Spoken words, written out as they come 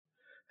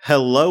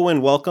Hello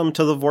and welcome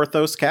to the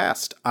Vorthos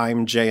Cast.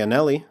 I'm Jay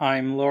Anelli.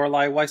 I'm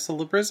Lorelei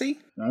Weissel-Labrizzi.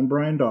 I'm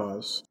Brian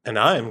Dawes. And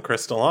I'm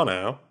Chris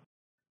Delano.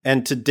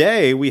 And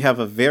today we have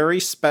a very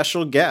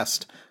special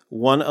guest,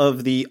 one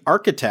of the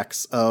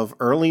architects of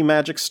early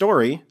Magic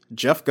Story,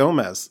 Jeff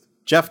Gomez.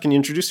 Jeff, can you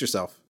introduce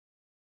yourself?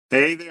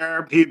 Hey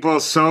there, people.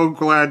 So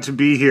glad to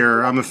be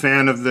here. I'm a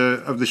fan of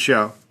the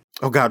show.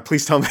 Oh God,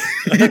 please tell me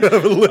you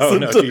haven't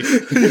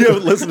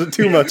listened to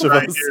too much of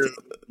us.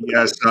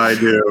 Yes, I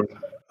do.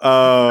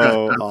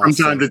 Oh, from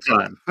time to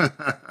time.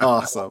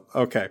 Awesome.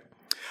 Okay.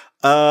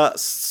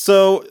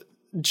 So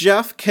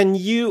Jeff,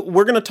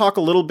 we're going to talk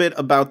a little bit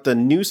about the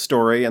new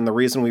story and the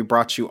reason we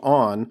brought you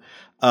on.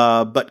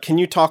 But can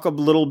you talk a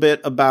little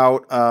bit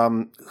about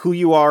who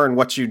you are and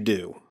what you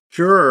do?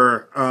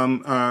 Sure.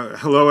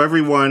 Hello,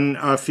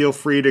 everyone. Feel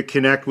free to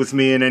connect with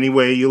me in any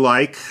way you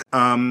like.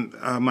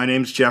 My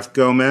name's Jeff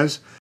Gomez.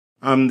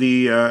 I'm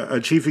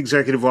the Chief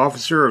Executive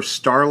Officer of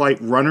Starlight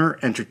Runner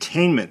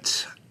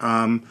Entertainment.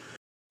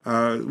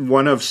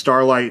 One of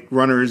Starlight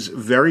Runner's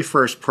very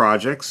first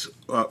projects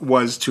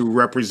was to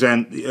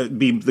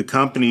be the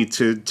company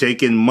to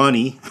take in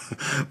money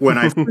when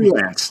I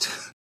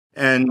freelanced.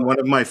 And one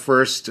of my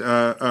first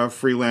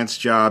freelance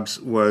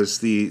jobs was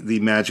the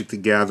Magic the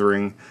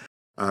Gathering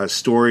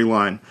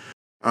storyline.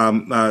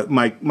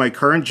 My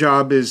current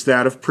job is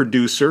that of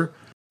producer,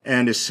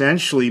 and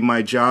essentially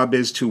my job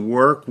is to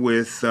work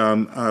with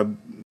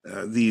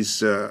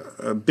these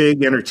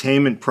big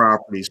entertainment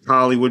properties,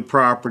 Hollywood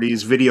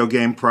properties, video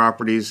game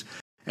properties,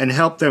 and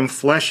help them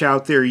flesh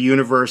out their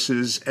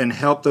universes and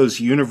help those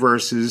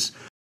universes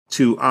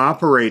to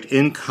operate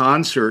in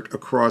concert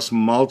across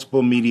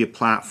multiple media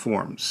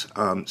platforms.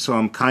 So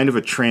I'm kind of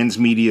a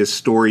transmedia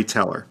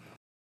storyteller.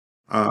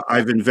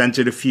 I've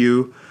invented a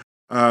few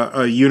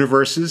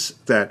universes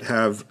that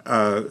have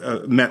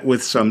met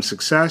with some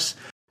success.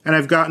 And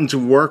I've gotten to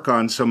work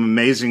on some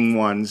amazing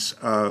ones,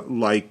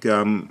 like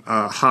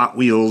Hot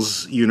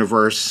Wheels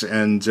universe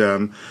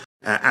and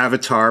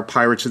Avatar,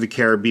 Pirates of the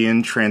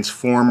Caribbean,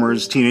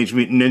 Transformers, Teenage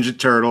Mutant Ninja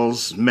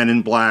Turtles, Men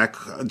in Black,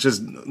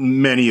 just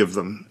many of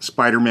them,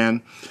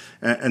 Spider-Man,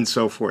 and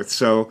so forth.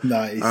 So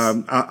nice.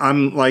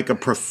 I'm like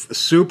a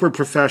super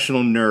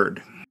professional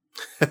nerd.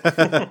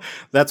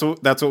 That's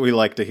what we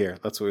like to hear.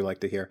 That's what we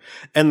like to hear.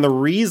 And the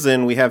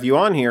reason we have you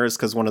on here is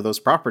because one of those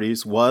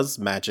properties was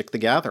Magic the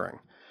Gathering.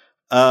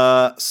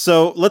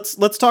 So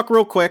let's talk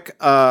real quick.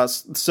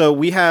 So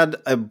we had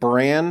a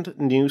brand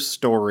new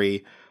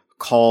story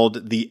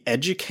called The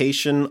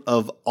Education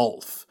of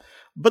Ulf,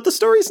 but the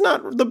story's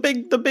not the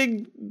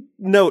big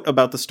note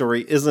about the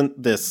story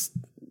isn't this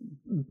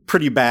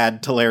pretty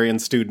bad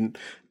Tolarian student,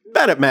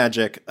 bad at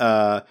magic,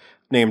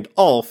 named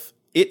Ulf.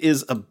 It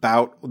is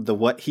about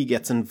what he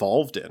gets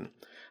involved in.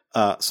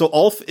 So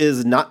Ulf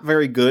is not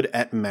very good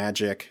at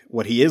magic.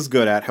 What he is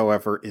good at,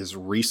 however, is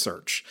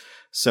research.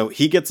 So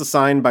he gets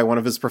assigned by one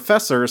of his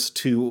professors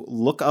to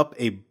look up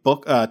a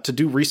book, to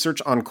do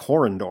research on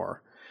Corondor,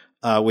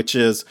 which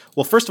is,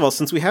 well, first of all,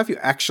 since we have you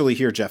actually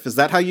here, Jeff, is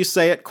that how you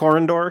say it,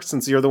 Corondor,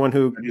 since you're the one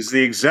who... That is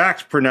the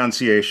exact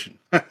pronunciation.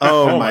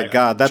 Oh my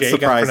God, that's Jay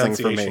surprising got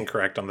for pronunciation me.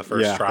 correct on the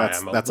first try.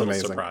 I'm a little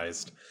amazing.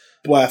 surprised.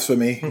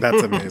 Blasphemy.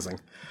 That's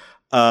amazing.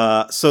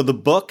 So the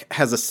book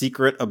has a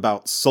secret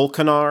about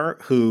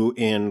Solkanar, who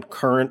in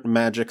current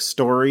Magic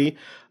Story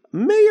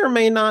may or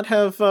may not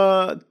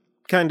have...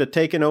 kind of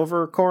taken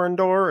over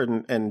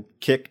Corondor and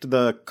kicked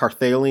the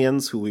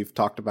Carthalians, who we've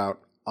talked about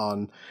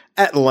on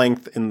at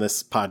length in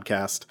this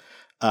podcast,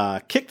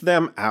 kicked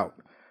them out.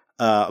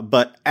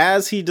 But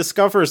as he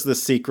discovers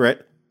this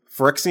secret,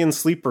 Phyrexian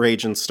sleeper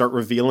agents start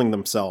revealing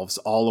themselves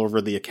all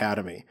over the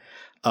academy.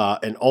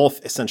 And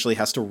Ulf essentially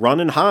has to run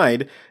and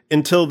hide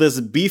until this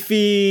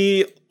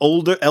beefy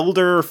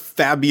elder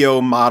Fabio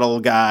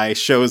model guy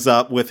shows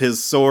up with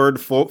his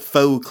sword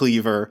foe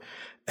cleaver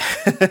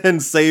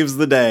and saves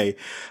the day.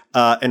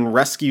 And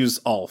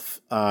rescues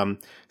Ulf,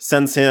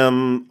 sends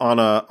him on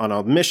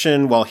a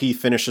mission while he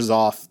finishes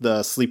off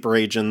the sleeper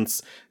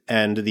agents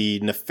and the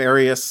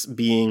nefarious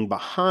being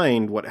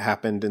behind what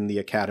happened in the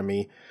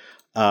academy.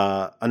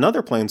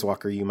 Another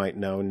planeswalker you might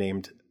know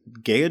named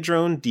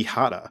Gaedrone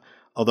Dihada,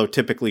 although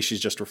typically she's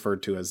just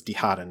referred to as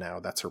Dihada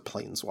now. That's her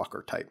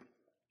planeswalker type.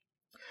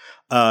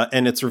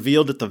 And it's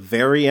revealed at the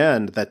very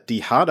end that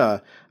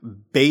Dihada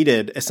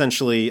baited,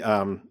 essentially...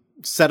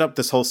 set up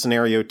this whole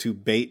scenario to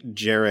bait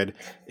Jared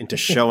into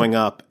showing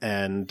up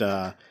and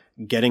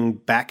getting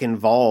back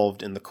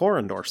involved in the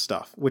Corondor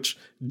stuff, which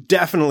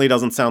definitely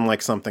doesn't sound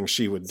like something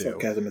she would do.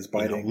 Sarcasm is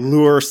biting.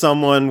 Lure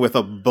someone with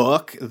a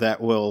book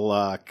that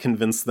will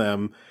convince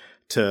them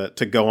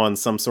to go on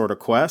some sort of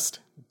quest.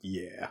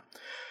 Yeah.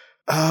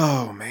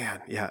 Oh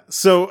man. Yeah.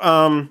 So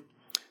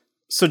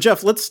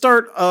Jeff, let's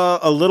start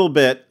a little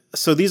bit.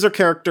 So these are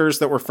characters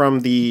that were from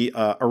the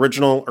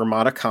original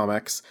Armada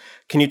comics.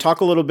 Can you talk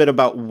a little bit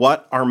about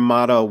what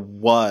Armada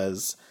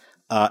was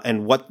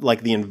and what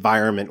like the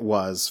environment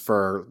was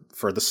for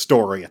the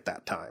story at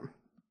that time?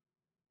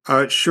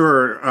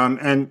 Sure.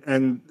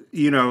 And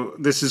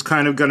this is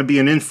kind of going to be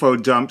an info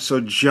dump, so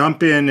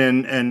jump in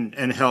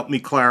and help me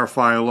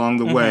clarify along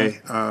the way.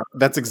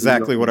 That's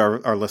exactly what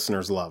our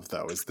listeners love,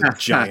 though, is the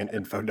giant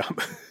info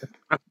dump.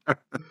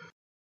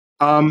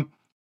 I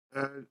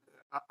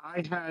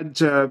had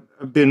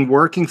been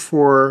working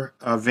for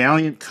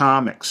Valiant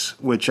Comics,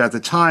 which at the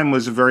time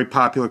was a very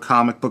popular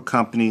comic book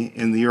company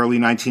in the early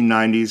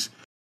 1990s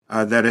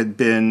that had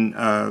been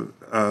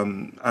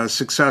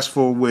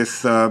successful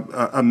with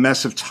a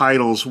mess of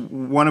titles,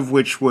 one of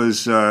which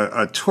was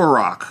a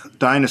Turok,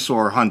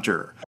 Dinosaur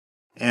Hunter.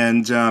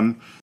 And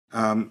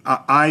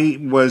I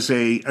was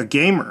a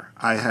gamer.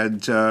 I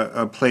had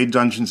played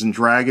Dungeons and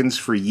Dragons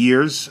for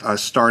years,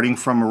 starting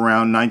from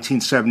around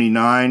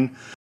 1979,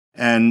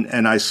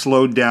 and I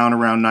slowed down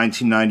around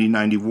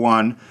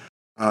 1990-91.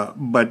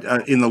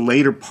 But in the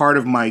later part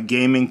of my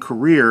gaming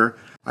career,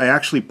 I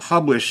actually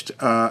published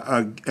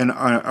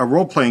a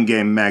role-playing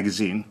game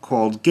magazine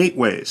called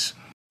Gateways.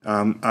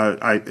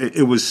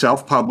 It was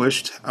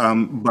self-published,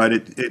 but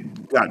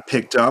it got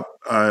picked up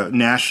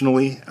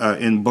nationally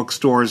in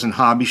bookstores and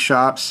hobby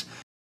shops.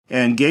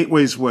 And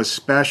Gateways was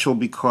special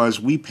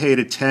because we paid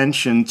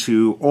attention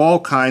to all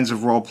kinds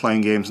of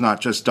role-playing games,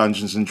 not just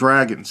Dungeons and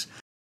Dragons.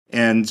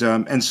 And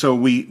so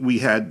we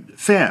had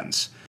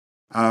fans.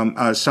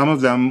 Some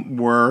of them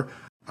were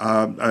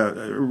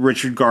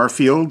Richard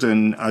Garfield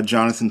and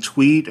Jonathan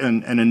Tweet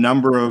and a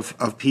number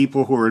of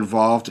people who were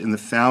involved in the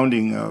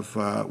founding of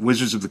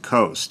Wizards of the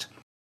Coast.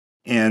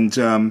 And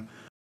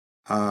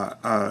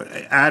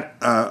at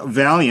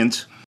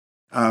Valiant,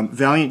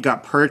 Valiant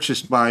got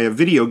purchased by a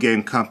video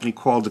game company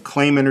called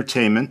Acclaim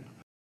Entertainment,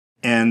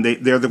 and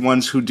they're the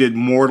ones who did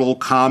Mortal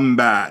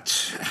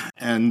Kombat.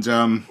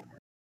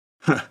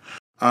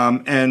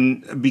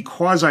 And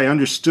because I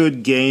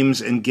understood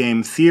games and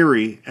game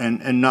theory,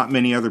 and not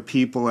many other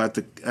people at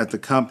the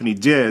company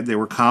did, they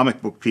were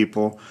comic book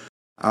people,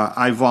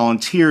 I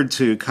volunteered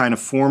to kind of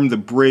form the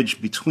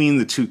bridge between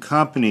the two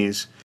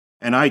companies,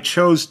 and I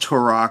chose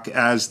Turok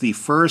as the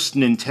first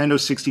Nintendo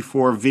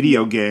 64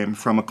 video game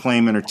from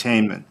Acclaim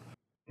Entertainment.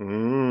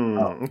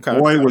 Okay.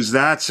 Boy, was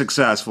that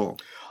successful.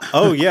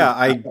 Oh, yeah,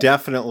 I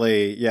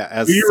definitely,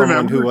 as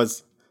someone who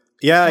was...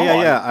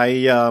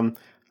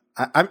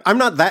 I'm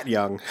not that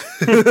young.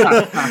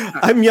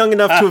 I'm young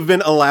enough to have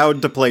been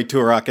allowed to play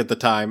Turok at the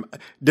time.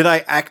 Did I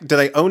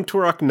own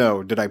Turok?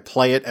 No. Did I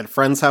play it at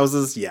friends'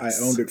 houses?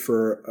 Yes. I owned it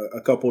for a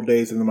couple of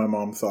days, and then my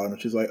mom saw it,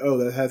 and she's like, "Oh,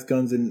 that has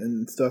guns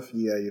and stuff.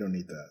 Yeah, you don't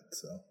need that."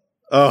 So,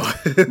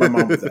 my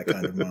mom was that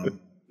kind of mom.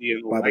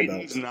 The late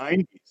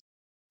 90s.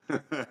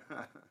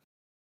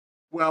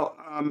 Well,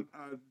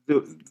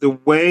 the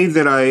way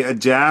that I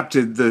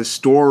adapted the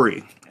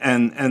story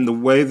and the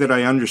way that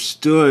I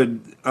understood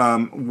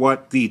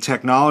what the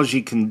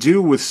technology can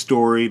do with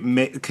story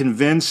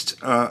convinced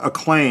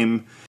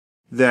Acclaim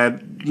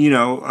that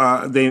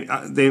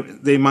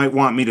they might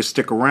want me to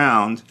stick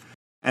around,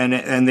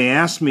 and they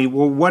asked me,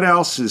 well, what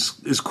else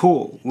is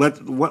cool?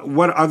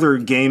 What other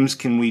games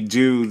can we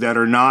do that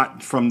are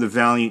not from the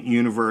Valiant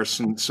universe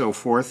and so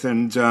forth?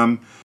 And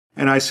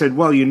I said,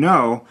 well,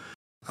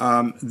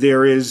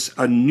 there is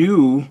a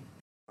new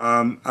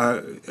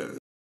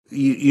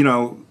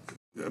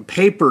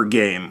paper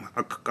game,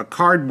 a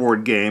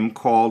cardboard game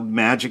called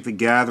Magic the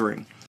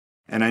Gathering.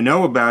 And I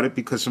know about it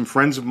because some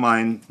friends of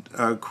mine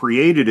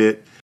created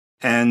it.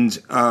 And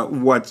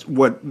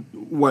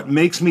what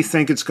makes me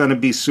think it's going to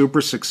be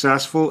super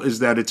successful is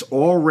that it's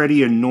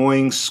already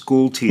annoying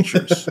school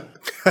teachers.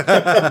 Yep.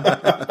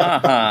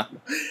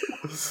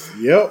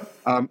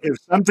 If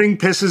something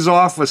pisses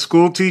off a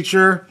school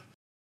teacher,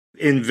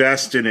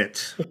 invest in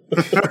it.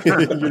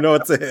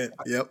 It's a hit.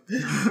 Yep.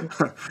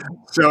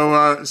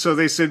 So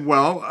they said,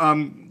 well,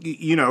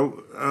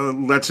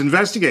 let's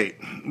investigate.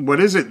 What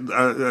is it?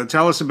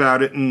 Tell us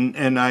about it.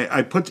 And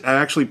I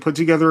actually put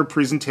together a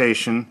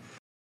presentation,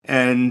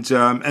 and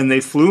they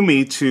flew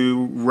me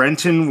to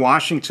Renton,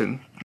 Washington,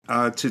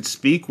 to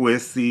speak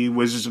with the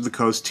Wizards of the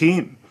Coast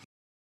team.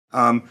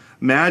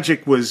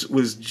 Magic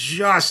was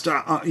just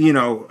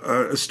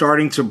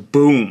starting to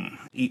boom.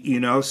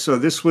 So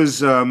this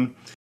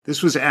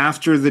was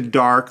after the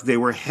dark. They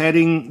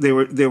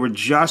were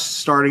just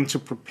starting to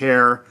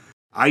prepare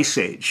Ice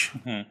Age.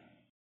 Mm-hmm.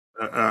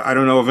 I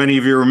don't know if any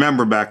of you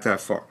remember back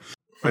that far,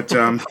 but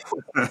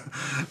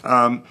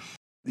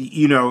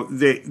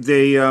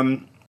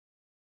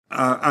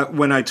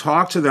when I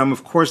talked to them,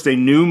 of course they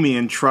knew me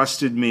and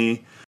trusted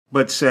me,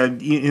 but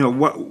said,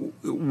 what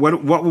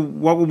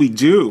will we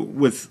do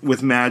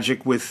with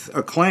Magic, with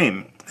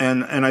Acclaim?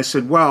 And I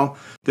said, well,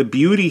 the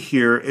beauty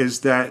here is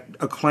that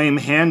Acclaim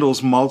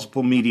handles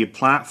multiple media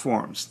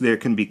platforms. There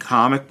can be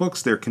comic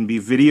books, there can be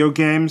video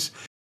games,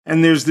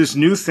 and there's this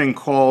new thing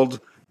called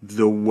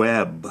the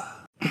web.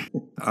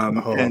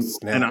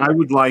 And I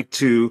would like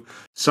to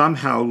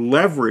somehow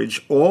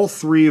leverage all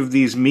three of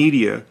these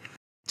media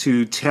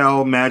to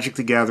tell Magic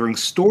the Gathering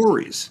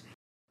stories.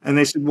 And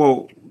they said,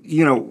 well,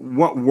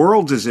 what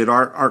world is it?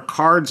 Our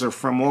cards are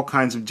from all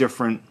kinds of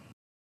different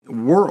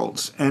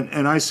worlds.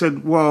 And I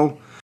said, well,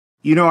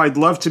 I'd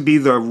love to be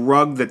the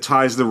rug that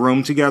ties the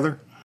room together.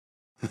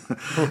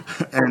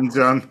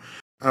 And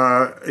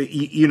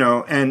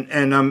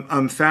and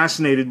I'm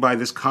fascinated by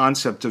this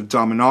concept of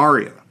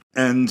Dominaria.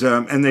 And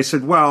they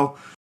said, well,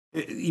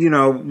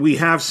 we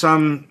have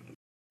some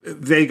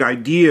vague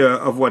idea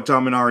of what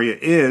Dominaria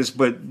is,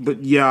 but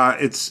yeah,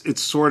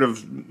 it's sort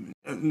of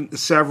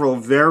several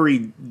very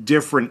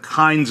different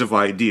kinds of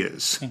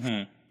ideas.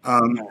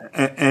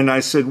 And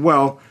I said,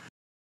 well,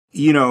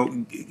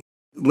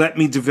 let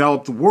me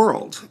develop the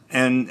world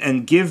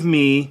and give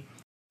me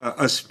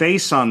a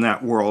space on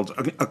that world,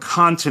 a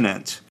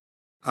continent,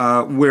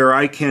 where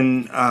I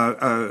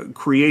can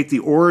create the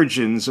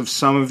origins of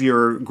some of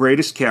your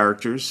greatest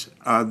characters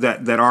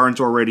that aren't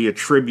already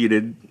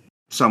attributed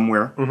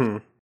somewhere,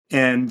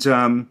 and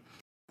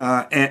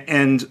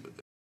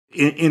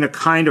in a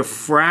kind of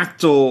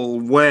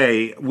fractal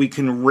way, we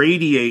can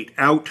radiate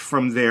out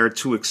from there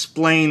to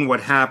explain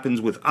what happens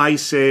with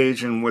Ice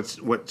Age and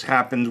what's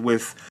happened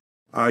with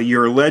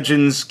your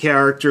Legends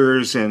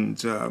characters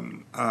and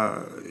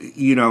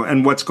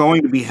and what's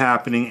going to be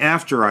happening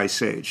after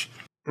Ice Age.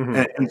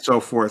 And so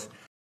forth.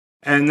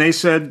 And they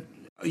said,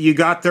 you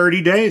got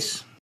 30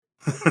 days.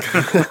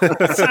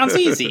 Sounds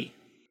easy.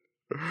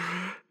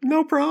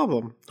 No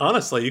problem.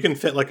 Honestly, you can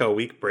fit like a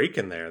week break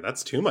in there.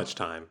 That's too much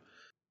time.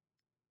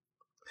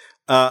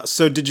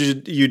 So did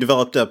you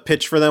developed a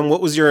pitch for them? Do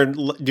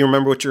you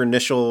remember what your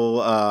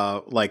initial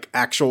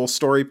actual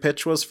story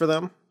pitch was for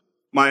them?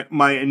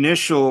 My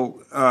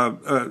initial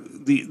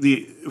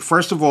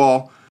first of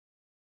all,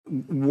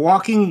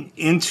 walking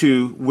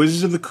into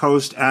Wizards of the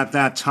Coast at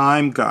that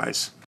time,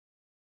 guys,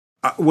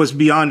 was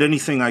beyond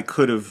anything I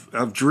could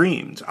have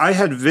dreamed. I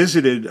had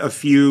visited a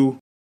few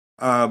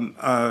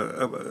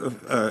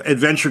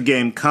adventure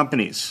game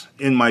companies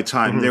in my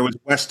time. There was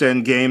West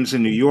End Games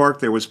in New York.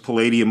 There was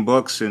Palladium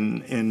Books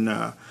in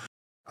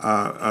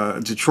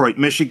Detroit,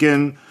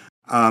 Michigan.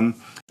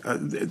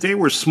 They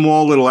were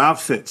small little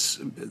outfits.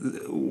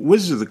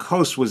 Wizards of the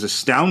Coast was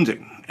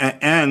astounding,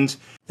 and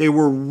they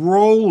were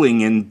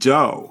rolling in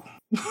dough.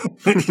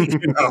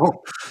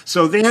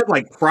 So they had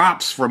like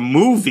props from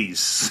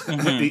movies,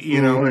 and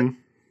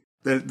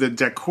the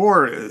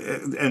decor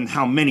and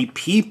how many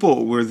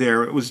people were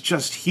there. It was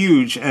just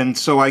huge. And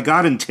so I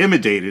got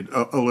intimidated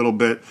a little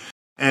bit,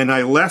 and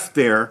I left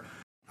there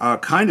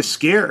kind of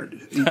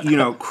scared,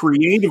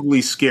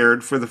 creatively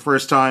scared for the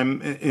first time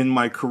in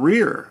my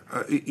career.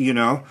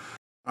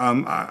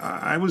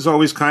 I was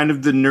always kind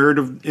of the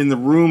nerd in the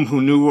room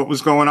who knew what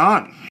was going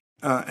on.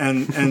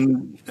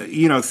 And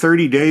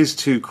 30 days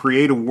to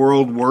create a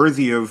world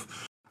worthy of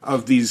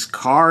these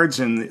cards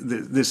and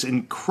this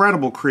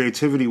incredible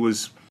creativity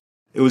was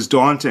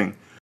daunting.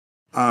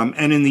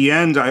 And in the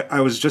end,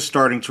 I was just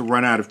starting to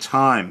run out of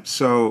time.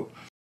 So,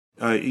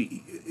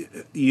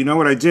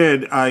 what I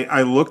did?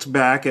 I looked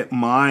back at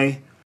my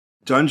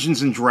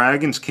Dungeons and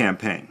Dragons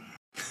campaign,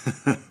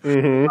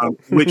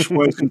 which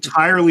was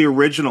entirely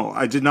original.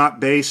 I did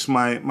not base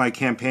my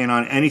campaign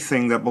on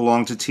anything that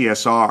belonged to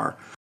TSR.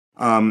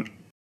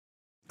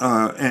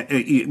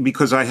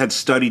 Because I had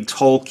studied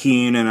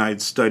Tolkien and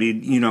I'd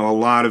studied, a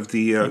lot of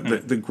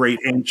the great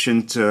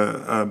ancient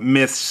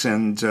myths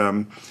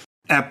and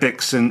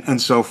epics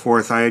and so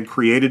forth. I had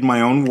created my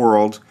own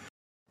world,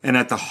 and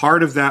at the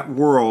heart of that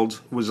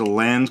world was a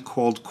land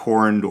called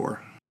Corondor.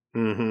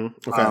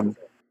 Okay.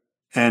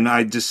 And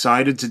I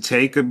decided to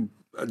take a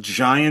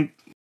giant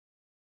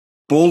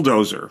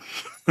bulldozer,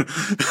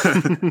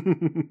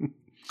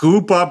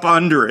 scoop up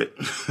under it,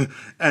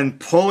 and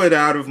pull it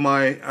out of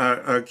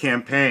my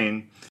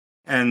campaign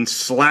and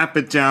slap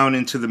it down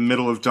into the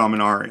middle of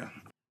Dominaria.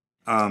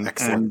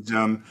 Excellent.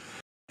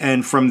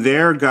 And from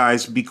there,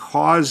 guys,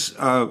 because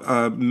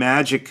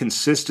Magic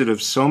consisted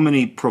of so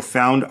many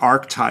profound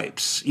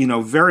archetypes,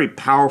 very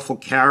powerful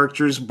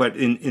characters, but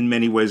in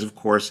many ways, of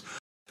course,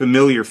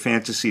 familiar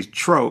fantasy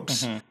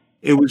tropes.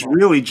 It was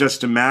really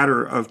just a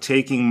matter of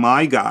taking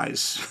my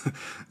guys,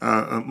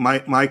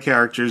 my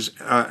characters,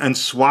 and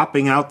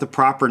swapping out the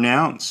proper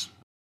nouns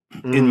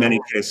in many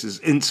cases.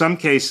 In some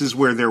cases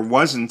where there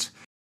wasn't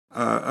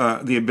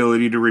the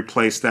ability to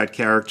replace that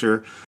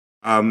character,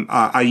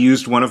 I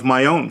used one of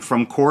my own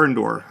from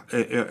Corondor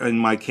in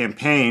my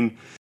campaign.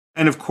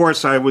 And of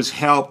course, I was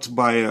helped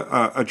by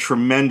a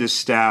tremendous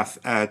staff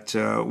at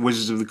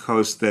Wizards of the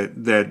Coast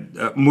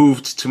that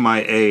moved to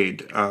my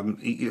aid.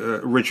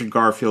 Richard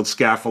Garfield,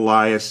 Scaff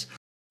Elias.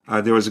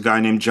 There was a guy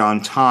named John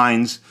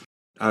Tynes,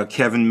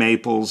 Kevin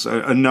Maples,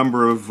 a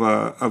number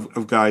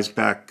of guys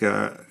back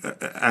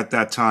at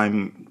that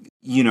time.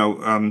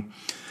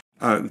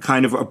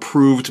 Kind of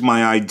approved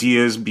my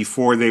ideas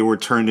before they were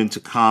turned into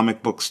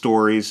comic book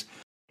stories,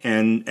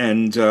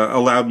 and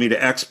allowed me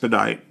to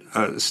expedite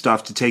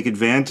stuff to take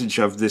advantage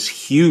of this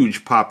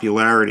huge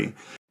popularity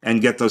and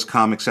get those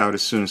comics out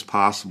as soon as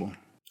possible.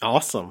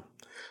 Awesome.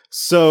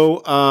 So,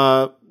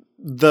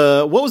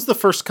 what was the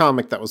first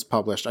comic that was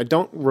published? I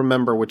don't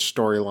remember which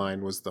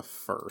storyline was the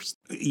first.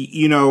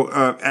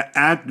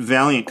 At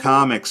Valiant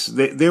Comics,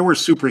 they were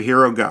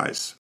superhero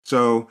guys.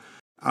 So,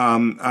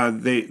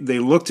 they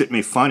looked at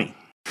me funny.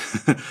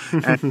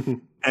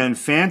 and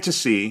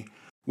fantasy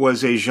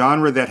was a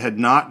genre that had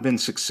not been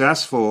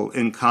successful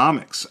in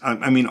comics.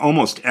 I mean,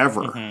 almost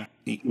ever,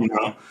 you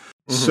know?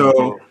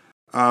 So,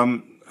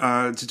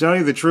 to tell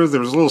you the truth, there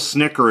was a little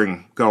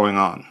snickering going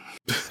on.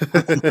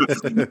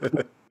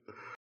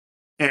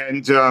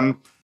 And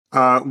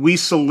we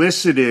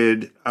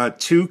solicited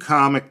 2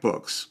 comic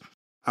books.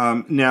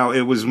 Now,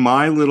 it was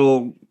my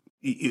little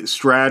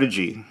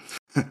strategy,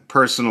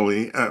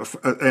 personally,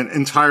 and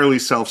entirely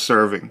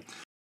self-serving,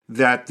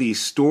 that the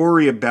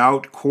story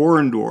about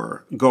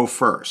Corindor go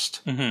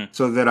first,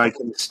 so that I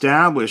can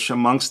establish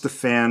amongst the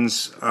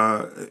fans,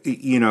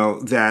 you know,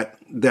 that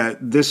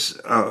this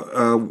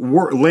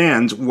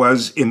land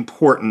was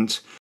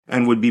important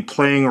and would be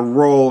playing a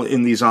role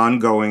in these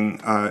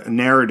ongoing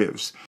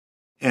narratives.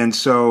 And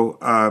so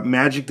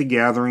Magic the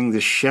Gathering,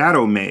 The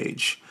Shadow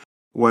Mage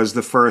was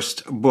the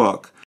first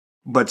book,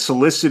 but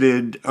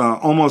solicited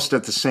almost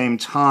at the same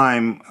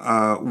time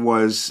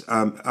was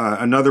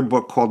another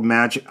book called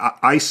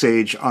Ice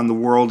Age on the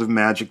World of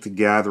Magic the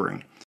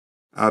Gathering,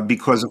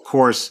 because, of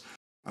course,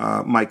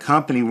 my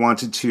company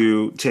wanted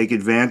to take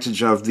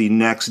advantage of the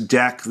next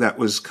deck that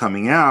was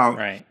coming out,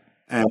 right?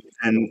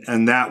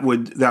 And that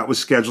was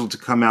scheduled to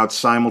come out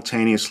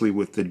simultaneously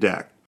with the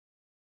deck.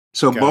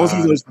 So both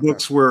of those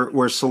books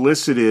were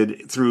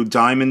solicited through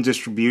Diamond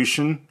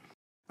Distribution.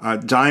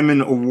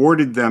 Diamond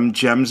awarded them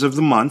Gems of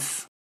the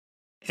Month,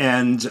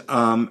 and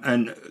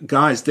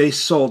guys, they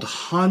sold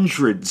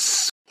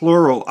hundreds,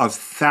 plural, of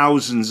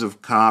thousands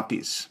of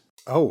copies.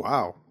 Oh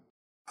wow!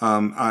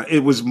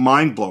 It was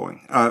mind blowing.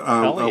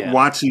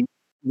 WotC,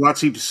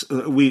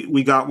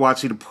 we got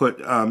WotC to put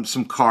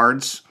some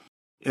cards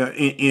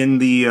in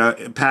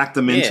the pack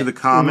them into the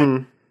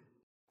comic.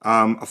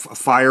 A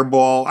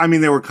fireball. I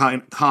mean, they were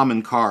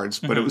common cards,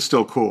 but it was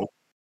still cool.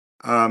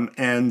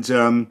 And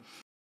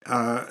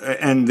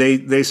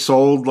they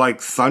sold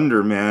like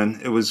thunder, man.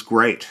 It was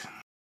great.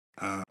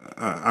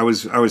 I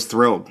was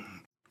thrilled.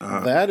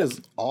 That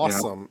is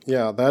awesome.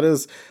 Yeah, that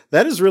is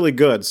really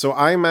good. So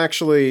I'm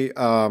actually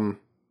I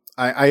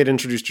had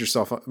introduced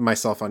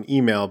myself on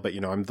email, but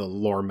I'm the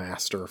lore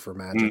master for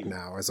Magic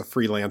now as a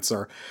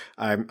freelancer.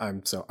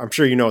 I'm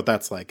sure you know what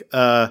that's like.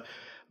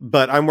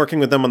 But I'm working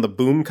with them on the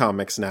Boom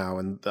Comics now,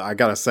 and I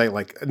gotta say,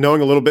 like, knowing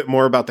a little bit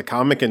more about the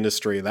comic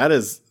industry, that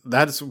is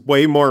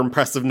way more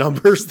impressive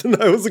numbers than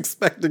I was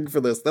expecting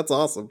for this. That's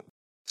awesome.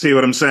 See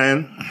what I'm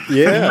saying?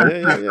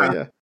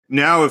 Yeah.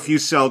 Now, if you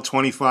sell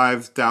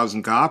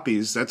 25,000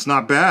 copies, that's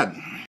not bad.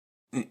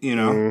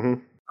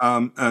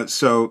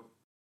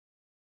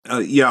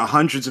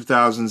 Hundreds of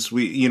thousands.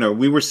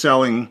 We were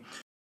selling.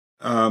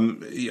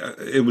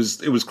 It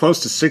was close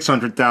to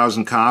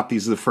 600,000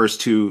 copies of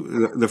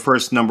the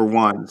first number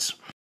ones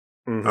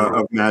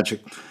of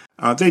Magic.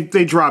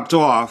 They dropped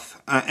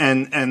off,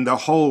 and the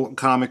whole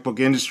comic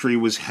book industry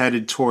was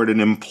headed toward an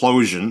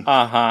implosion.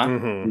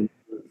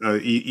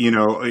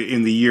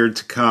 In the year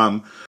to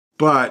come,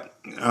 but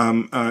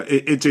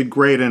it did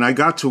great, and I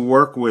got to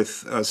work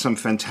with some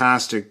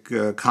fantastic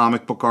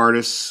comic book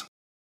artists.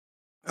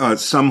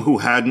 Some who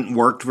hadn't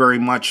worked very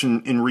much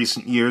in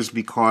recent years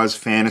because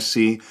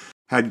fantasy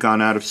had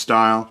gone out of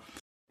style,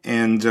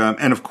 and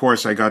of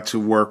course I got to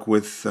work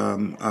with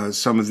some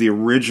of the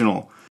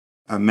original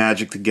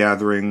Magic the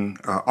Gathering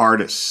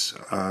artists,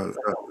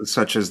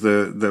 such as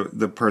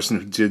the person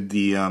who did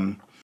the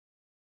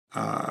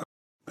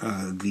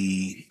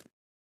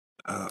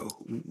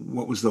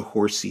what was the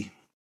horsey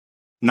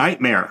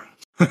Nightmare.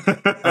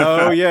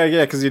 Oh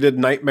yeah, because you did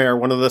Nightmare.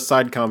 One of the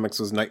side comics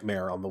was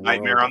Nightmare on the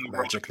World of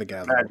Magic the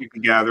Gathering. Magic the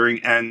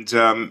Gathering,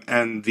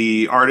 and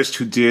the artist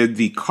who did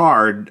the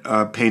card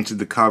painted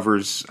the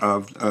covers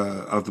of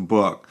the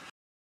book,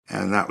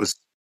 and that was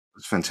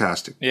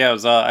fantastic. Yeah, I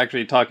was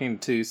actually talking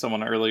to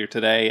someone earlier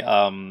today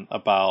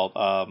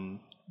about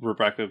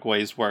Rebecca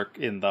Guay's work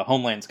in the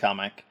Homelands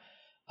comic,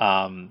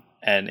 and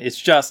it's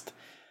just.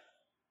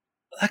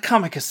 That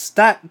comic is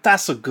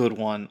that's a good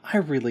one. I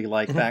really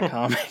like that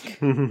comic.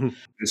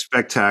 It's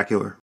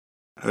spectacular.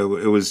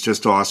 It was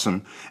just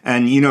awesome.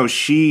 And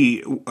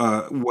she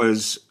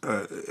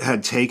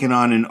had taken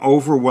on an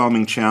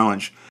overwhelming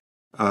challenge.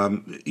 The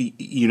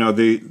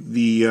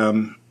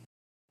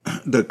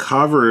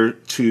cover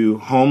to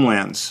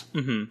Homelands,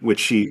 which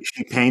she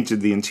painted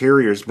the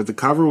interiors, but the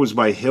cover was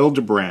by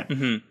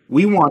Hildebrandt.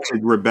 We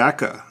wanted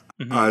Rebecca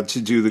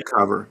to do the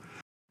cover.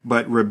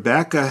 But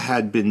Rebecca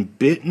had been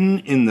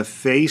bitten in the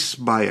face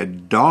by a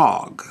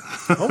dog.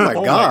 Oh my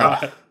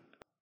God.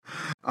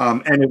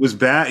 And it was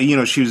bad.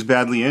 She was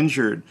badly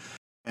injured.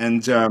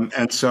 And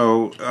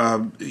so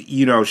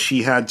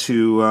she had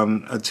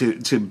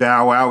to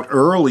bow out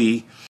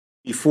early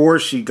before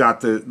she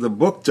got the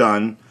book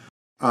done.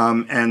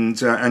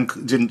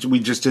 We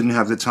just didn't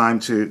have the time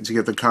to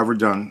get the cover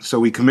done. So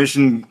we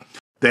commissioned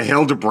the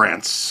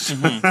Hildebrandts,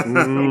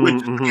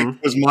 which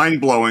was mind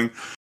blowing.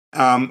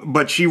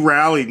 But she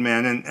rallied,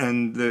 man,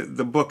 and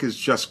the book is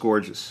just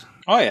gorgeous.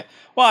 Oh yeah.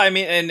 Well, I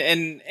mean,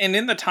 and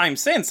in the time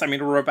since, I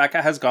mean,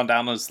 Rebecca has gone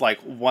down as like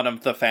one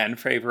of the fan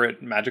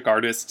favorite Magic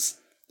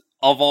artists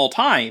of all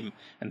time,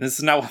 and this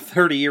is now a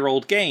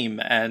 30-year-old game,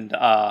 and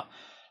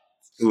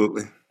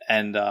Absolutely.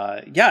 And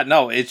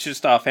it's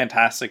just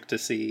fantastic to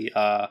see.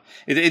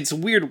 It's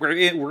weird.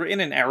 We're in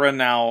an era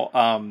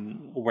now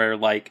where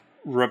like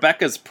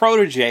Rebecca's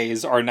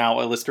proteges are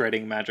now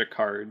illustrating Magic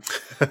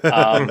cards,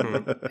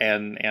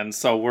 and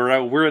so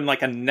we're in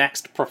like a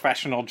next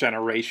professional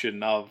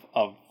generation of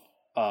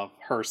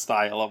her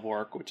style of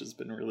work, which has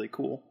been really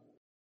cool.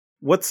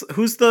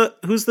 Who's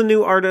the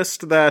new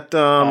artist that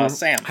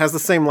Sam has the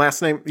same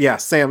last name? Yeah,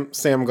 Sam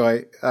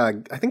Guy. I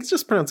think it's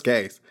just pronounced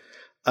Gaze.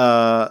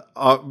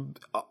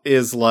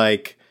 Is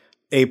like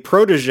a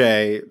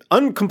protege,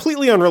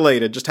 completely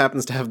unrelated, just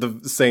happens to have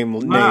the same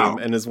name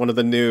and is one of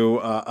the new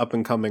up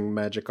and coming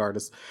Magic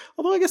artists.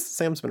 Although I guess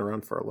Sam's been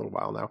around for a little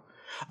while now.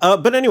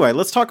 But anyway,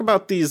 let's talk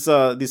about these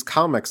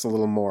comics a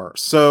little more.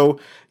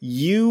 So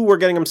you were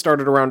getting them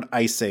started around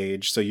Ice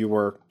Age, so you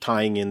were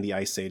tying in the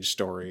Ice Age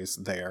stories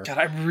there. God,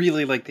 I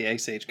really like the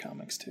Ice Age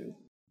comics too.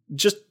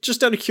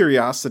 Just out of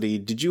curiosity,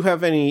 did you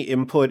have any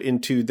input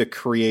into the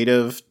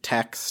creative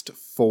text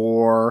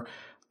for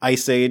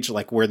Ice Age,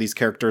 like where these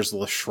characters,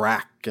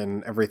 Leshrac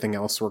and everything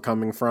else, were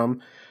coming from?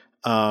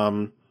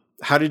 How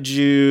did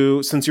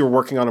you, since you were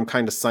working on them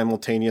kind of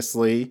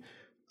simultaneously,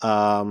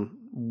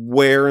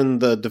 where in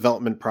the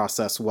development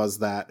process was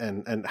that,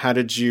 and how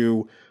did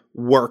you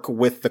work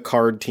with the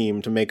card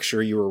team to make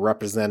sure you were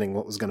representing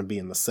what was going to be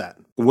in the set?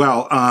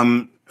 Well,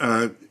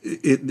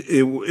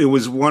 it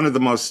was one of the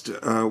most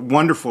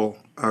wonderful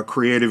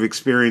creative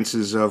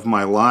experiences of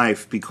my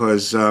life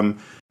because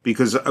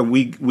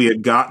we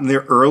had gotten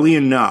there early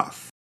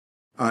enough,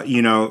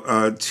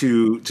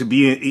 to be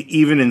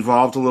even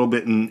involved a little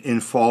bit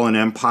in Fallen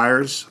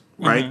Empires,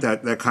 right?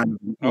 Mm-hmm. That kind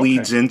of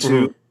leads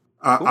into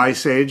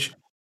Ice Age.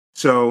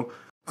 So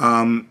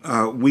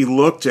we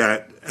looked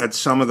at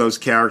some of those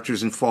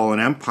characters in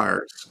Fallen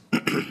Empires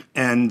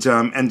and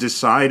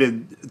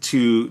decided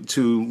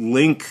to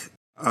link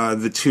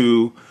the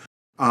two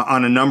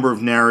on a number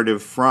of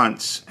narrative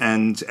fronts,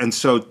 and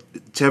so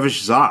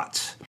Tevesh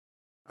Szat,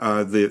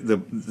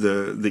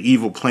 the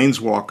evil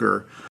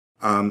planeswalker,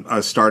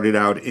 started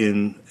out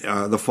in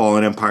the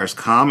Fallen Empires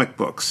comic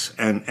books,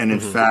 and in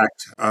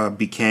fact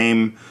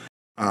became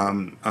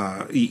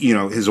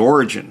his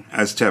origin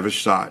as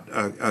Tevesh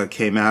Szat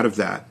came out of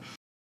that.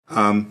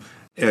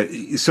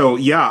 So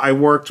yeah, I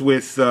worked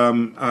with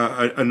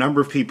a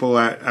number of people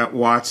at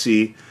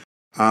WotC.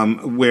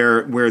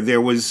 Where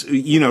there was,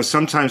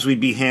 sometimes we'd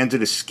be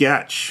handed a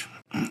sketch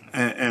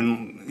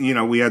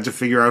and we had to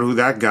figure out who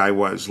that guy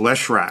was,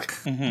 Leshrac,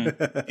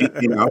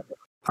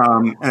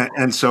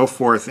 and so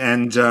forth.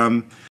 And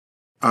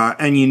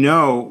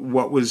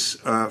what was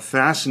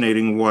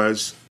fascinating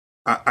was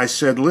I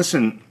said,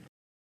 listen,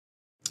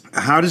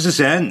 how does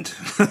this end?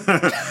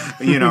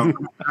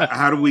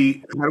 How do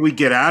we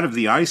get out of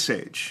the Ice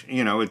Age?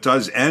 It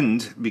does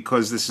end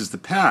because this is the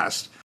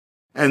past.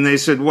 And they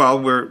said, well,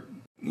 we're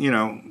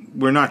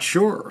not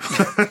sure.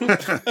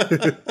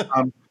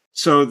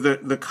 So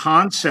the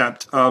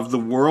concept of the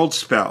world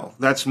spell,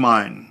 that's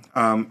mine.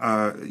 And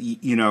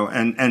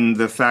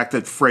the fact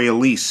that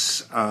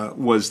Freyalise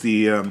was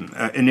the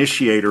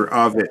initiator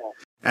of it,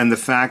 and the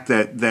fact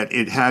that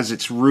it has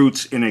its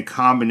roots in a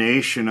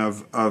combination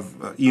of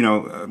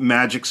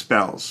magic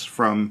spells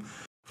from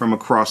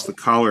across the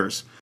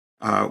colors,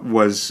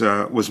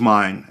 was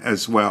mine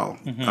as well.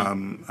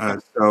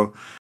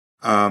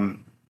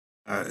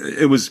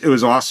 It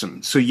was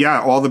awesome. So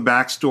yeah, all the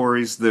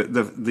backstories,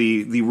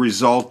 the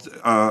result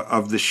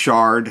of the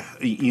shard,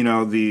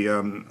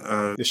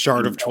 the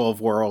shard of 12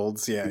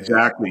 worlds. Yeah,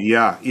 exactly.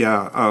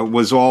 Yeah.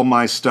 Was all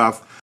my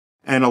stuff,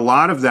 and a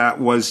lot of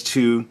that was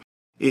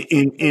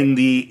in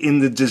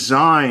the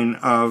design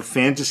of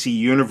fantasy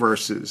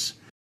universes.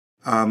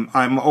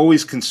 I'm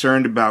always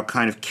concerned about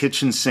kind of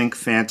kitchen sink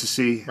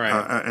fantasy,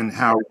 right. And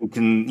how we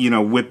can,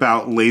 whip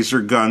out laser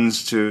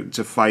guns to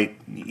fight,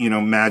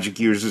 magic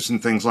users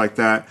and things like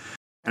that.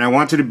 And I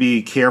wanted to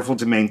be careful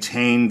to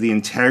maintain the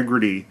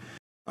integrity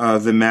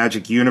of the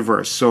magic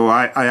universe. So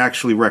I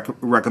actually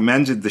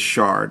recommended the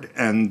shard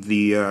and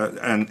the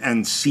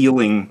and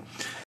sealing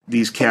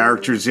these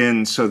characters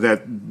in so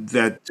that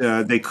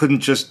they couldn't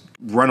just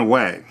run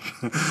away,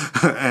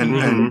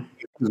 and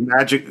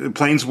magic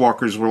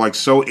planeswalkers were like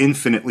so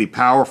infinitely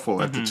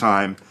powerful at the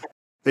time.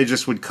 They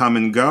just would come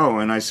and go,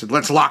 and I said,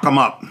 "Let's lock them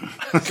up."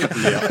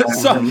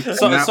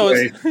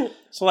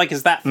 So like,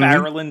 is that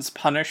Farrellin's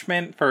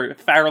punishment? For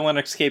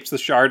Farrellin escapes the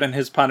shard, and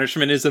his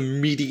punishment is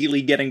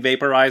immediately getting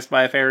vaporized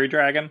by a fairy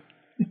dragon.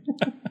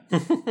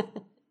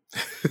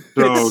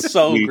 It's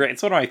so great.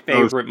 It's one of my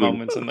favorite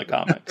moments in the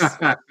comics.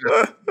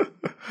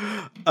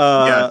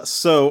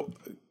 So,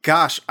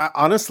 gosh,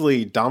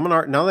 honestly,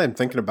 Dominaria, now that I'm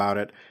thinking about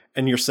it,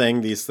 and you're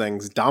saying these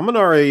things,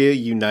 Dominaria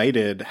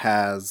United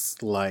has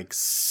like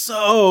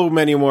so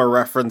many more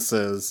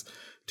references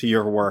to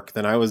your work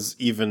than I was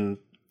even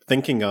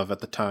thinking of at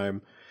the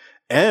time.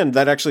 And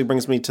that actually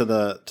brings me to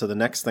the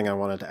next thing I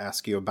wanted to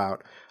ask you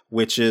about,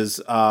 which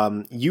is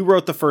you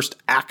wrote the first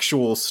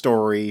actual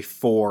story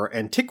for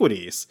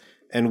Antiquities,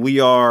 and we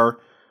are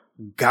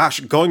Gosh,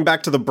 going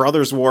back to the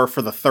Brothers War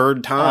for the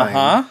third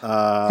time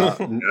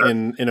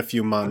in a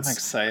few months. I'm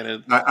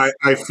excited.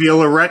 I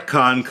feel a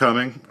retcon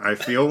coming. I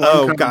feel one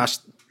coming. Gosh.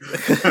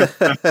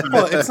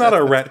 Well, it's not a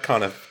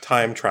retcon if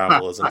time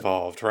travel is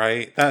involved,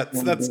 right?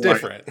 That's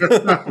different.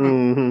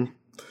 Mm-hmm.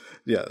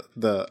 Yeah,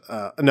 no,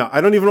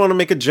 I don't even want to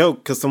make a joke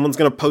because someone's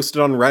going to post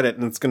it on Reddit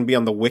and it's going to be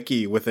on the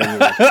wiki within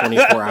like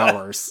 24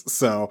 hours.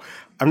 So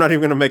I'm not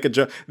even going to make a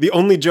joke. The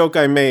only joke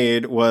I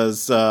made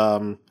was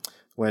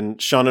when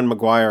Seanan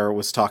McGuire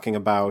was talking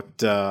about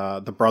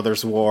the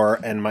Brothers War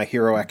and My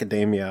Hero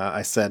Academia.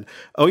 I said,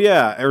 "Oh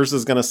yeah,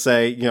 Urza's going to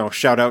say,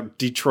 shout out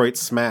Detroit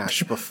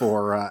Smash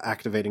before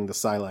activating the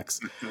Silex."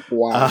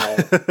 Wow.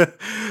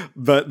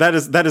 But that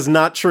is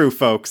not true,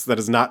 folks. That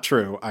is not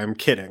true. I'm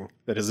kidding.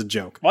 That is a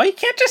joke. Well, you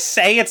can't just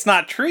say it's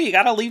not true. You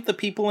got to leave the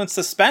people in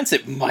suspense.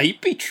 It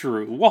might be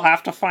true. We'll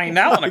have to find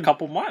out in a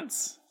couple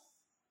months.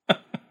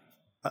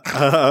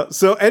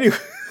 So anyway.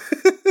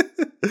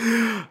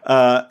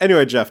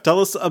 Anyway, Jeff, tell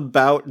us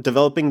about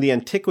developing the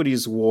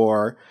Antiquities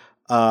War,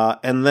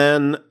 and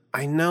then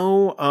I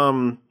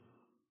know,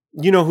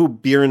 you know who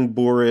Bjorn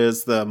Boer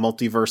is, the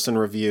Multiverse in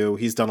Review.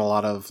 He's done a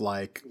lot of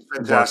work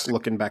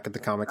looking back at the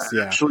comics.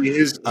 Yeah, actually,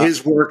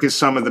 his work is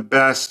some of the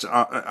best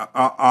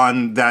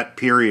on that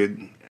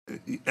period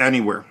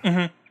anywhere.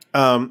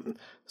 Mm-hmm.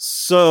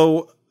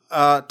 So,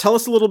 tell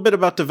us a little bit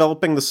about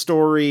developing the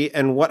story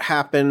and what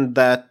happened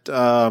that.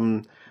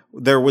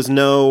 There was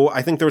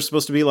I think there was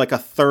supposed to be like a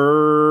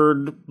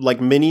third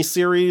mini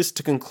series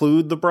to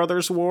conclude the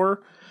Brothers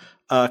War.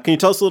 Can you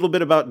tell us a little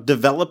bit about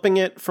developing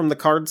it from the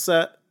card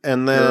set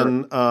and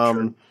then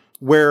Sure.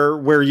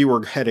 where you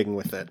were heading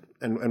with it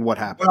and what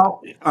happened?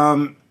 Well,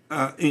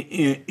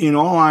 in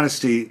all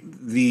honesty,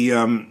 the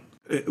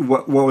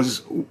what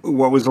was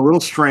a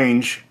little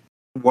strange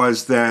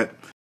was that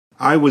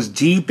I was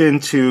deep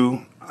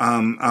into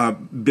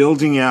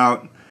building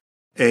out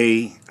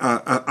a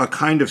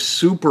kind of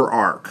super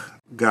arc,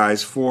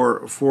 guys,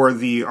 for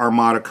the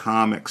Armada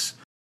comics,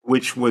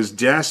 which was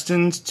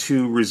destined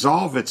to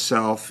resolve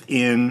itself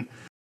in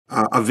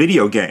a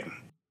video game,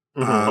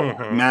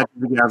 Magic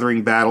the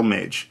Gathering Battle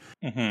Mage,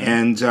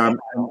 and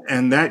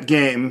that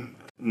game.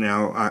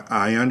 Now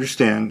I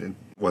understand it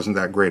wasn't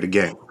that great a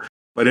game,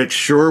 but it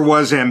sure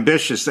was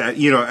ambitious. That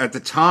at the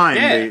time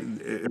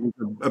it was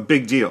a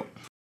big deal,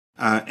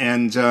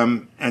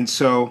 and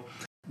so.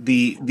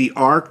 The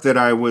arc that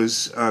I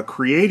was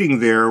creating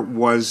there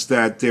was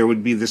that there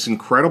would be this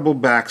incredible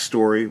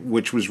backstory,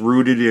 which was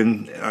rooted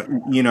in,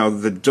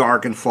 the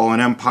Dark and Fallen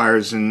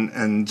Empires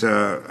and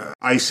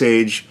Ice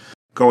Age,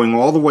 going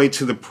all the way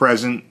to the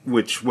present,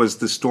 which was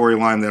the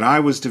storyline that I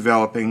was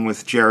developing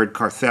with Jared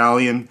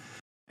Carthalion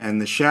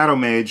and the Shadow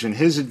Mage and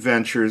his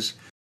adventures,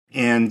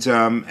 and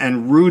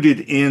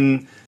rooted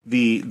in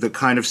the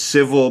kind of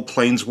civil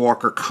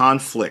planeswalker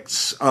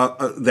conflicts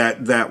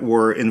that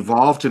were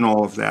involved in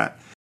all of that.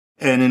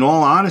 And in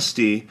all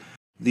honesty,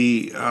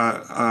 the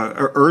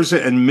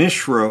Urza and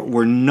Mishra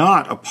were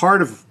not a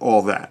part of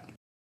all that,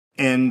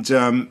 and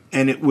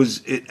it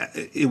was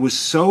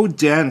so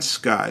dense,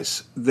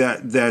 guys,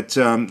 that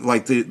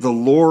like the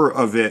lore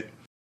of it,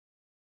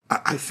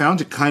 I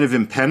found it kind of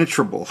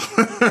impenetrable.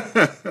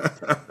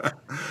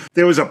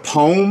 There was a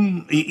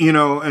poem,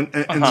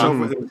 and so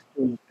forth. It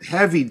was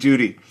heavy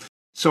duty.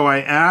 So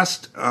I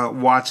asked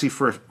WotC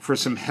for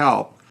some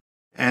help.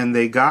 And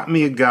they got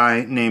me a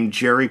guy named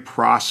Jerry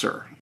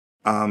Prosser,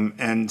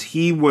 and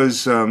he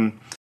was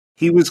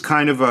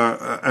kind of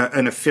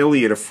an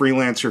affiliate, a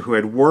freelancer who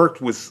had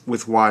worked with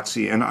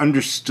WotC and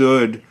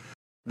understood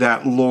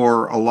that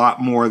lore a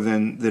lot more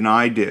than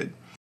I did,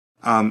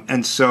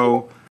 and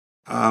so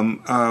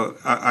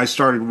I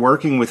started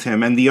working with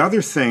him. And the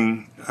other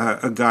thing,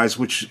 guys,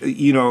 which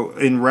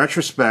in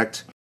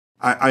retrospect,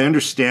 I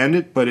understand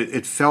it, but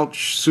it felt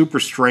super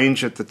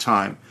strange at the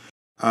time.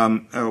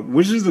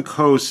 Wizards of the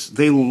Coast,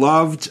 they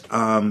loved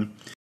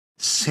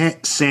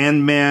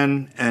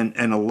Sandman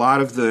and a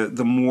lot of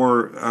the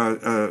more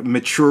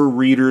mature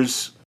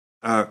readers'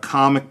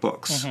 comic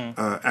books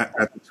at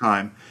the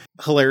time.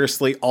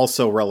 Hilariously,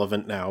 also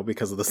relevant now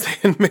because of the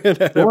Sandman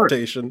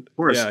adaptation. Of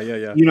course.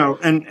 Yeah.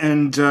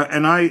 And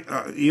I,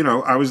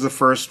 I was the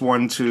first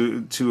one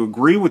to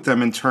agree with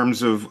them in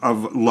terms of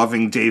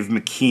loving Dave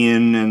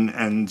McKeon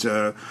and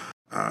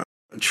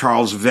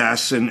Charles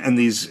Vess and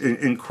these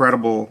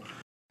incredible.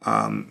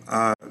 Kind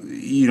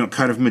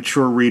of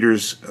mature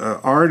readers,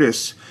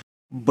 artists,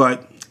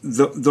 but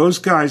those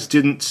guys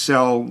didn't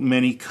sell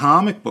many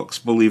comic books,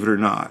 believe it or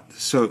not.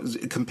 So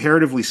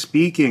comparatively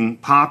speaking,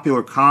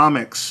 popular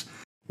comics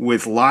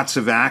with lots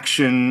of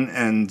action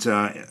and,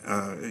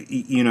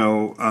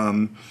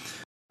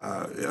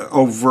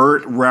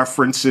 overt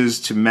references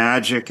to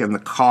magic and the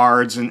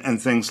cards and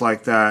things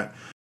like that,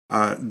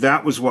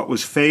 that was what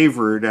was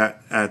favored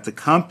at the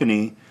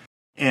company.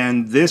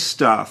 And this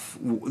stuff,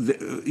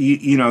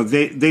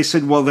 they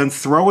said, well, then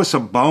throw us a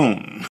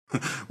bone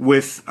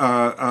with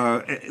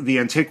the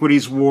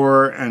Antiquities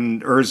War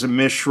and Urza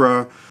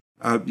Mishra,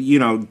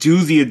 do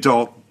the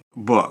adult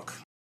book.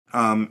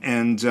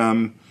 And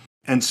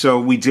so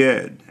we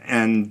did.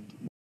 And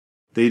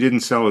They didn't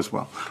sell as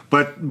well,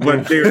 but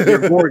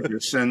they're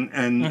gorgeous,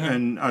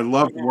 and I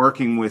loved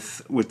working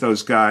with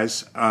those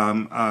guys.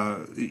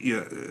 Paul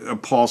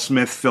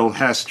Smith, Phil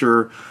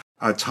Hester,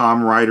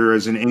 Tom Ryder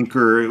as an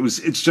inker.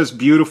 It's just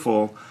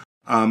beautiful.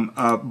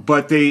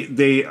 But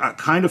they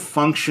kind of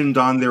functioned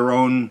on their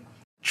own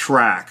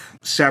track,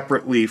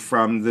 separately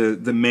from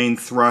the main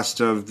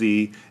thrust of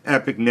the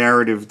epic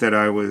narrative that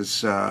I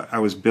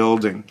was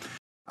building.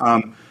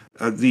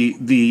 The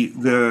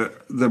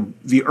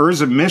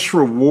Urza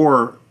Mishra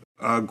War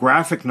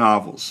graphic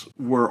novels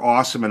were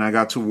awesome, and I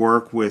got to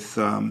work with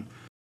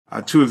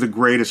two of the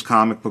greatest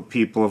comic book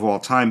people of all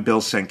time,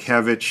 Bill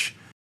Sienkiewicz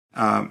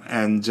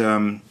and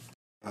the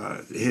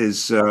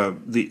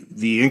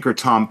inker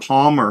Tom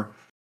Palmer,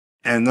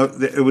 and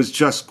it was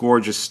just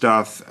gorgeous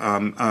stuff.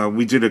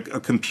 We did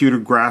a computer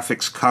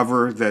graphics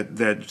cover that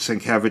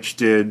Sienkiewicz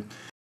did,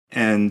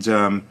 and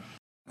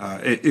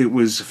it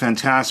was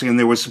fantastic. And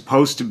there was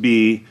supposed to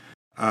be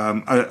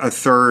a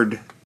third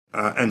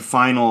and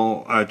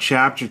final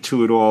chapter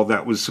to it all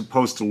that was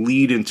supposed to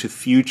lead into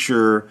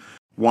future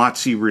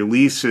WotC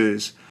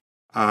releases,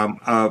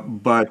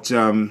 but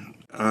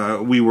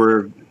we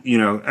were,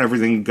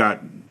 everything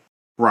got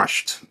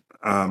rushed,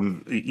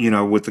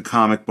 with the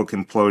comic book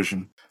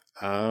implosion.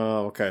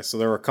 Oh, okay. So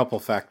there were a couple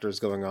factors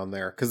going on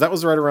there, because that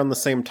was right around the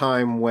same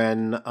time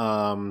when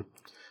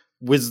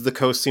Wizards of the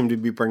Coast seemed to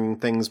be bringing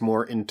things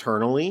more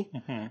internally,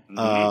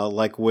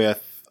 like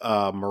with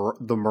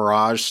the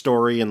Mirage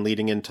story and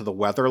leading into the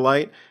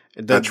Weatherlight.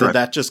 Did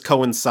that just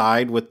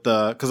coincide with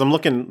because I'm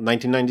looking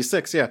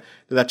 1996, yeah.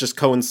 Did that just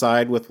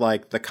coincide with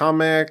like the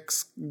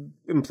comics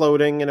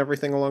imploding and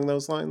everything along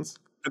those lines?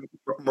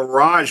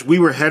 Mirage, we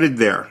were headed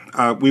there.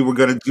 We were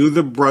going to do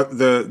the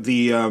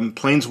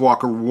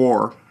Planeswalker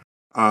War,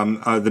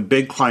 the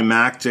big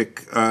climactic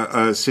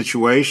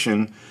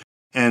situation,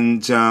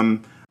 and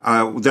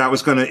that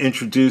was going to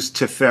introduce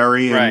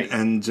Teferi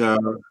and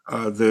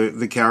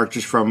the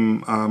characters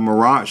from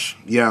Mirage.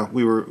 Yeah,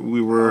 we were,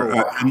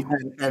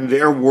 and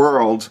their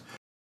world,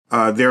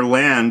 their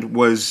land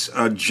was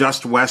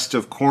just west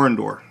of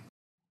Corondor,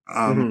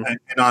 and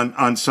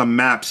on some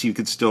maps you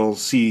could still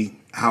see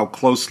how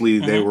closely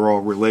they were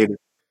all related.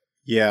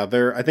 Yeah,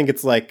 I think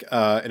it's like it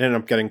ended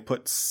up getting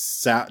put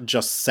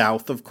just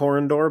south of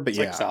Corondor, but it's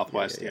like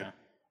southwest. Yeah.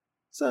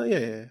 So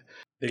yeah.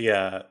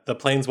 The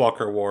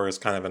Planeswalker War is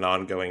kind of an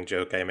ongoing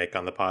joke I make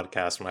on the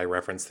podcast when I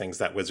reference things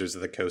that Wizards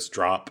of the Coast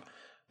drop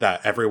that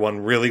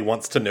everyone really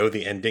wants to know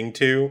the ending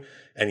to,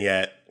 and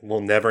yet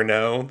we'll never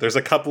know. There's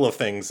a couple of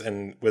things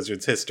in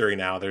Wizards history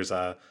now. There's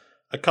a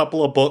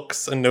couple of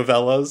books and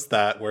novellas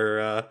that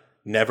were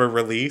never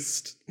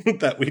released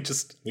that we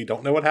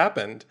don't know what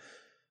happened.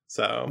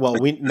 So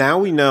we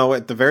know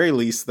at the very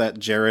least that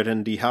Jared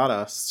and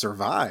Dihada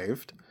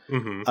survived.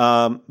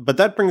 But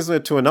that brings me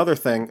to another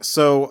thing.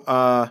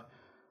 So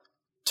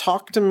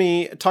talk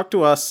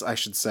to us, I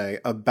should say,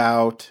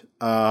 about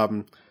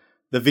the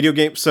video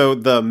game. So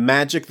the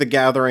Magic the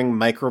Gathering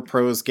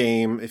Microprose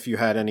game, if you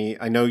had any.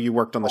 I know you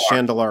worked on the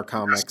Chandalar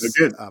comics.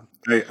 Yes, I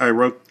did. I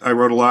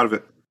wrote a lot of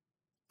it.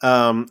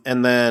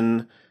 And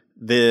then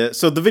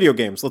the video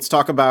games. Let's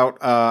talk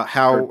about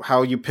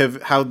how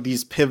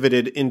these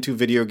pivoted into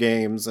video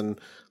games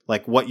and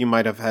like what you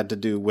might have had to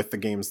do with the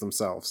games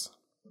themselves.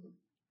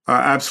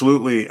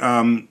 Absolutely.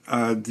 There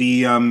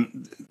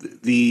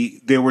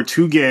were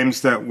two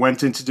games that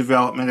went into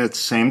development at the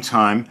same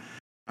time.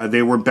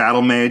 They were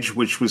Battle Mage,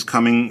 which was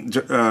coming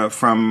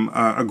from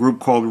a group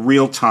called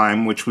Real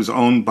Time, which was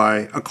owned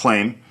by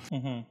Acclaim.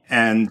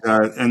 And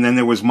then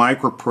there was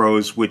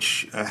Microprose,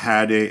 which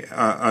had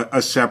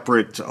a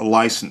separate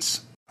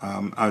license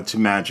to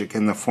Magic,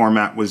 and the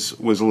format was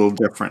a little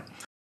different.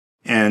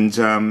 And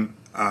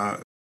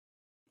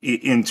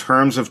in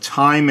terms of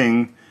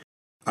timing,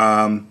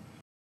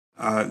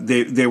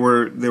 they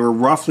were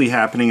roughly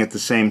happening at the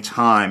same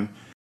time,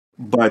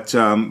 but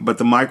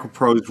the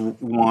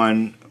Microprose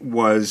one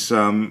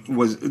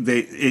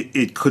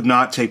it could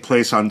not take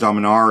place on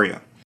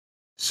Dominaria,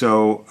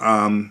 so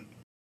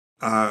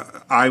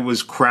I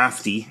was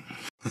crafty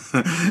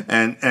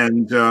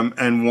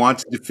and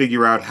wanted to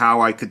figure out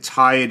how I could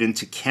tie it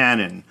into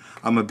canon.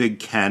 I'm a big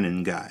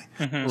canon guy,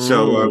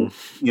 so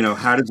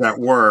how does that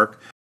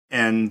work?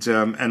 And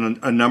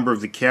a number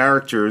of the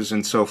characters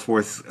and so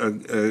forth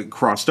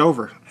crossed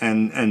over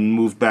and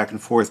moved back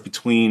and forth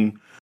between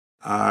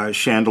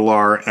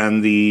Chandalar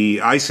and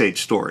the Ice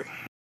Age story.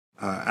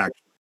 Actually,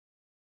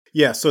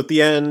 yeah. So at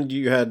the end,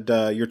 you had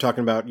you're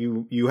talking about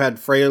you had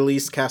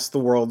Freyalise cast the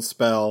World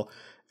spell,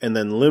 and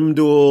then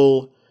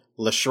Lim-Dûl,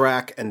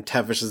 Leshrac, and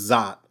Tevesh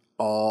Szat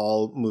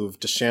all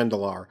moved to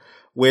Chandalar,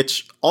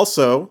 which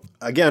also,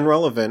 again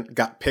relevant,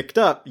 got picked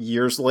up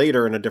years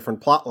later in a different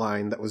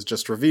plotline that was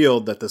just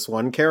revealed that this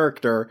one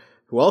character,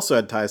 who also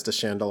had ties to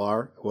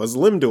Chandalar, was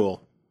Lim-Dûl.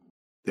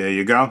 There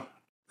you go.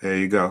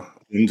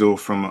 Lim-Dûl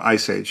from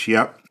Ice Age,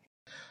 yep.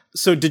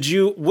 So did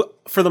you,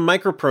 for the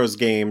Microprose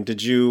game,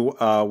 did you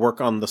work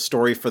on the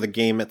story for the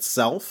game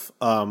itself,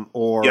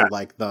 or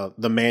like the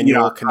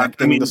manual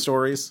connecting the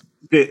stories?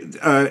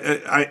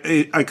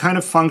 I kind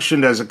of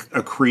functioned as a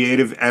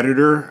creative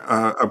editor,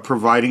 of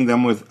providing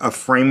them with a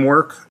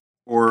framework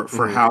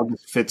for how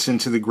this fits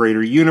into the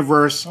greater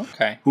universe,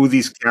 who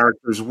these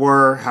characters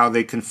were, how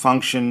they can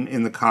function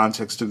in the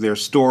context of their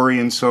story,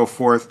 and so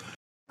forth.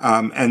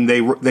 And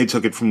they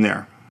took it from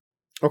there.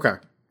 Okay,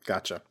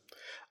 gotcha.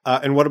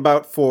 And what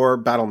about for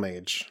Battle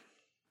Mage?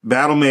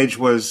 Battle Mage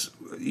was,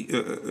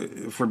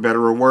 for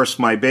better or worse,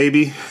 my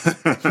baby.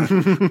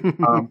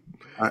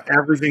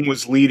 Everything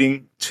was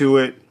leading to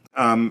it.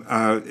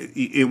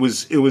 It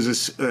was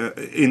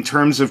in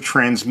terms of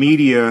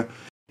transmedia,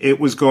 it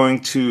was going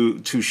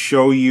to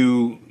show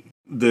you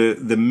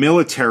the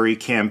military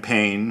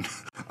campaign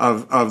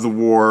of the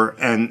war,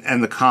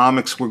 and the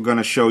comics were going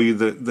to show you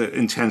the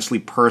intensely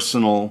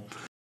personal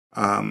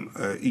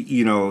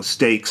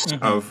stakes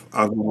of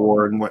the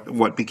war and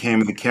what became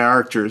of the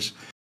characters.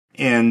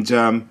 And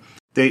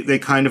they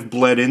kind of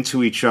bled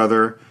into each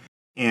other.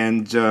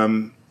 And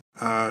the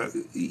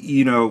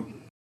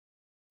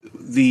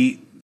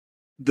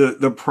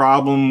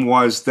problem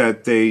was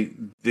that they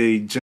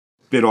just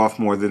bit off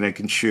more than they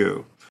can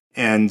chew.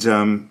 And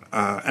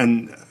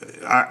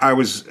I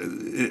was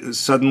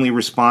suddenly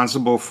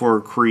responsible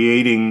for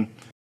creating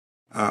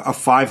a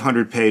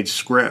 500-page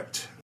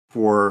script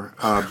for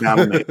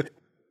Battle Mage.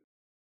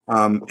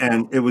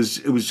 And it was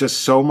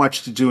just so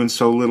much to do in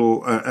so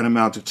little an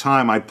amount of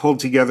time. I pulled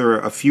together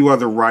a few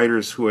other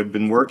writers who had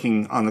been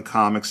working on the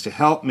comics to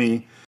help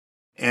me,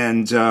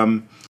 and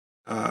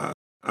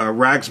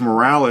Rags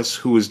Morales,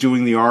 who was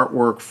doing the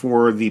artwork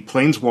for the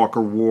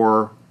Planeswalker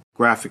War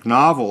graphic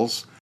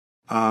novels,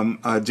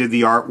 did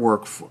the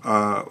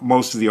artwork,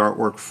 most of the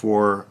artwork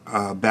for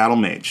Battle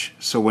Mage.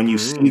 So when you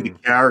see the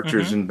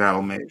characters in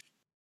Battle Mage,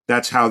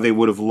 that's how they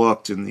would have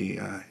looked in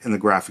the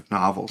graphic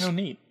novels. Oh,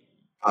 neat.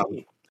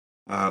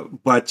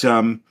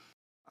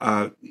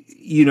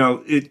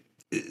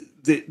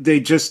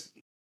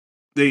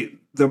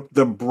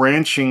 The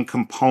branching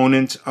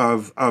component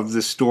of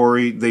the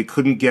story, they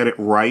couldn't get it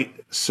right.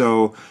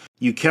 So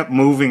you kept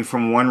moving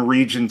from one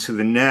region to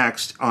the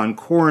next on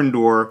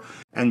Corridor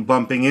and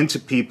bumping into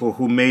people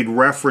who made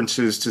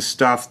references to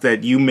stuff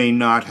that you may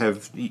not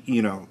have,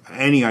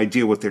 any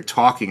idea what they're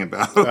talking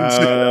about.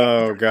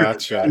 Oh,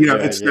 gotcha.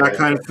 That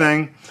kind of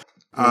thing.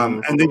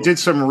 And they did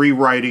some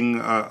rewriting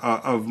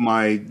of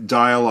my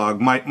dialogue.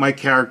 My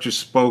character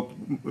spoke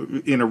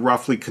in a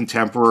roughly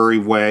contemporary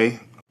way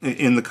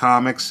in the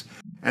comics,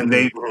 and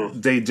they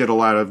did a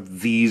lot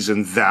of these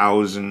and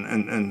thous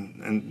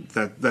and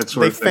that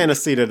sort of thing. They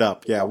fantasied it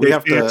up, yeah. They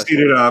fantasied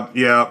it up,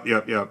 yeah.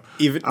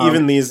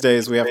 Even these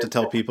days, we have to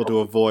tell people to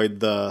avoid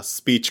the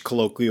speech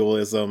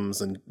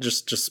colloquialisms and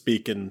just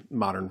speak in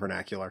modern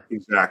vernacular.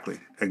 Exactly.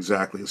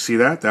 See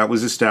that? That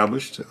was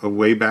established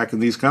way back in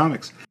these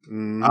comics.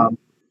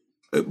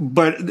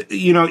 But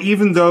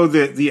even though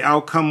the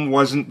outcome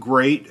wasn't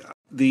great,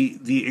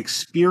 the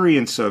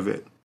experience of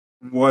it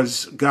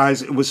was,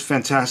 guys, it was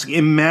fantastic.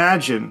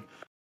 Imagine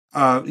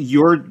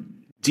your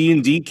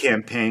D&D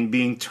campaign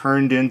being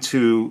turned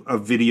into a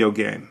video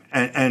game,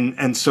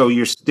 and so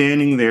you're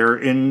standing there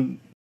in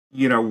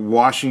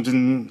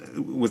Washington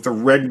with the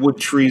redwood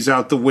trees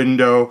out the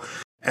window,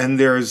 and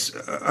there's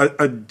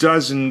a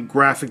dozen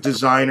graphic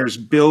designers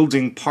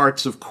building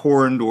parts of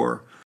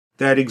Corridor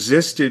that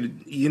existed,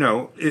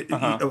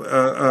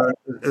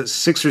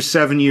 6 or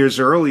 7 years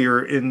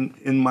earlier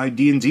in my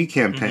D&D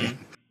campaign.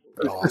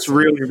 It's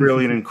really,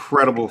 really an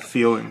incredible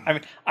feeling. I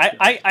mean,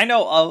 I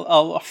know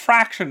a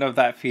fraction of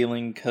that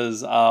feeling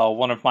because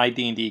one of my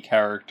D&D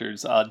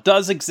characters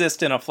does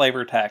exist in a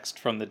flavor text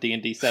from the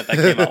D&D set that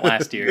came out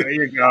last year. There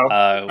you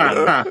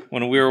go.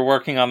 When we were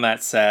working on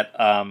that set,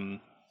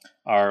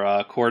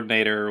 our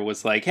coordinator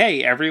was like,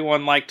 "Hey,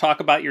 everyone,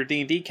 talk about your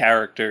D&D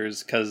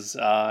characters because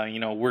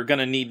we're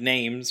gonna need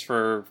names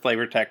for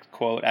flavor text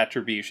quote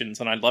attributions,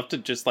 and I'd love to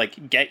just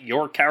get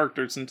your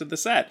characters into the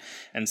set."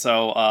 And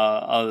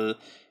so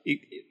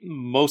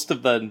most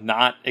of the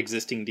not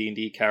existing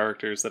D&D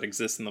characters that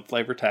exist in the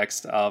flavor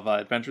text of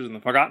Adventures in the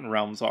Forgotten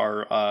Realms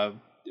are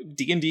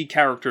D&D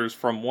characters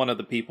from one of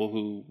the people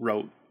who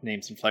wrote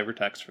names and flavor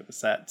text for the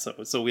set.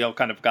 So we all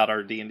kind of got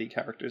our D&D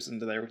characters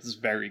into there, which is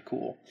very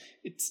cool.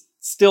 It's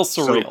still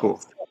surreal. So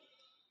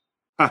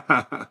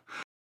cool.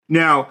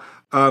 Now,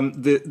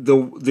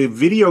 the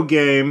video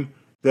game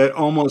that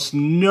almost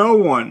no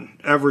one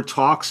ever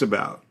talks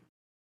about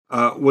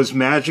was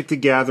Magic the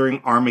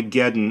Gathering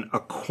Armageddon, a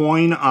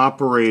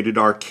coin-operated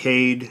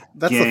arcade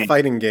That's game. a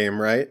fighting game,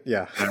 right?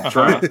 Yeah. That's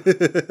right.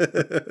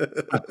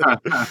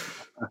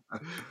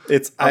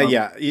 It's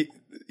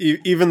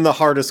even the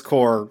hardest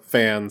core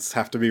fans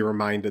have to be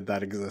reminded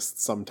that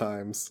exists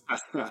sometimes.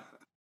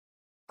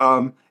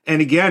 And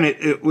again,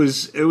 it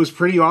was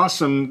pretty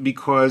awesome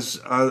because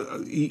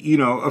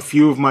a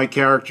few of my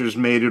characters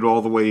made it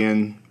all the way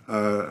in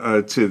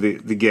to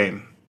the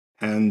game,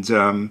 and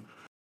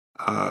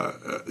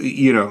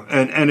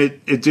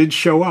it did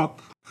show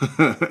up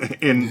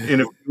in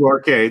a few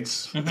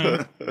arcades.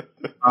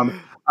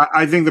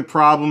 I think the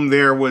problem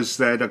there was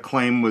that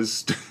Acclaim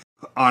was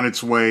on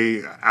its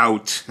way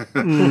out as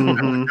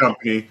a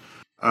company.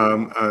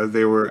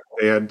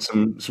 They had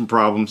some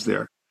problems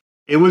there.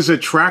 It was a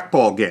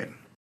trackball game,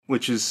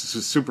 which is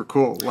super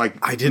cool. Like,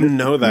 I didn't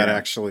know that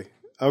actually.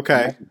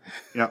 Okay.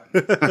 Yeah.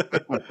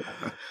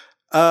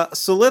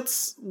 So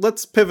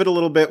let's pivot a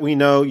little bit. We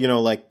know,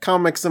 like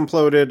comics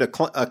imploded,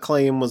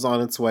 Acclaim was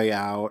on its way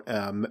out.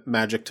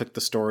 Magic took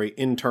the story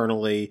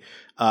internally.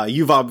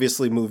 You've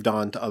obviously moved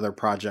on to other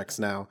projects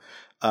now.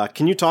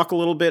 Can you talk a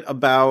little bit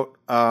about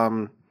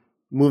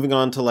moving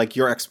on to like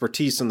your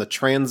expertise in the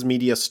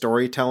transmedia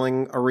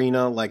storytelling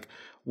arena? Like,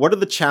 what are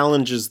the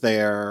challenges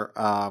there?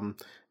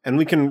 And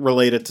we can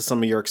relate it to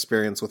some of your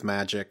experience with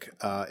Magic,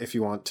 if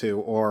you want to,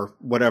 or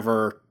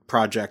whatever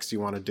projects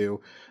you want to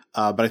do.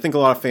 But I think a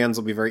lot of fans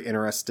will be very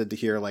interested to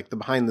hear like the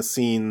behind the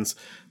scenes,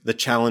 the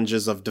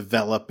challenges of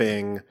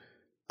developing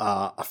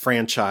a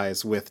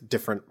franchise with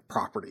different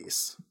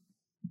properties.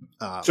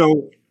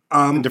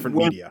 Different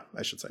media,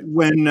 I should say.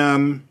 When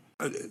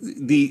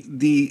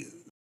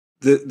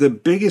the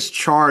biggest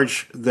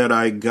charge that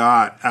I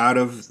got out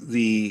of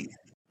the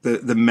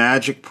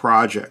Magic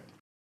project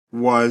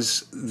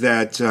was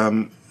that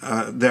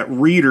that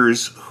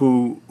readers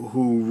who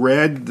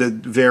read the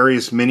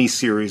various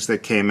miniseries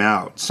that came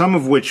out, some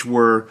of which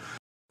were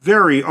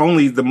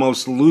only the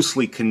most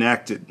loosely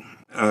connected,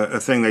 a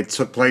thing that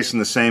took place in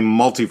the same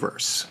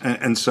multiverse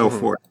and so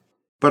forth.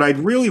 But I'd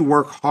really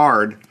work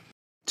hard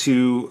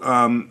to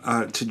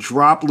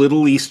drop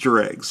little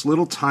Easter eggs,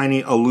 little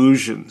tiny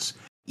allusions,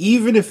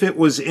 even if it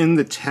was in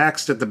the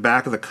text at the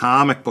back of the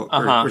comic book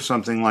or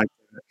something like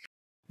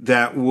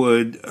that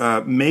would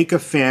make a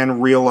fan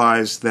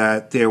realize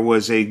that there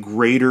was a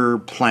greater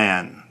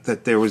plan,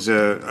 that there was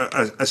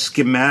a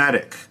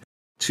schematic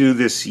to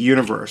this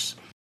universe.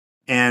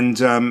 And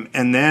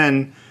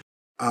then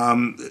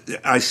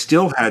I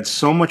still had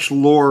so much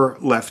lore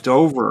left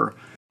over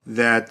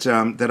that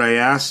I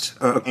asked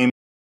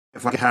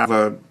if I could have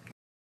an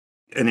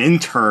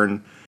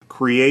intern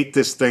create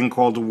this thing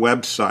called a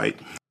website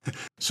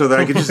so that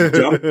I could just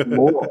dump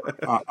lore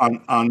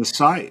on the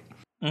site.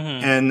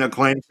 Mm-hmm. And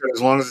Acclaim said,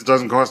 as long as it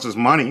doesn't cost us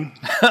money.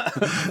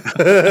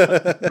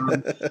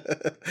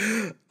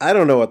 I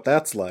don't know what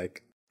that's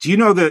like. Do you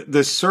know that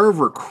the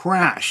server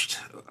crashed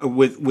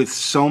with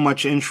so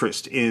much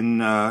interest in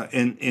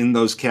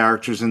those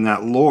characters and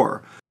that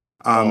lore?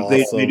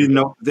 They didn't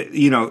know.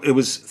 It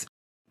was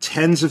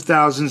tens of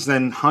thousands,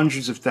 then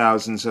hundreds of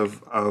thousands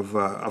of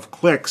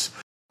clicks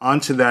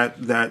onto that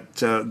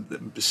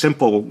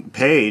simple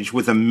page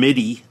with a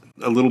MIDI,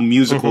 a little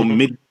musical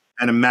MIDI,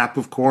 and a map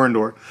of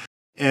Corridor.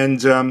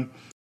 And so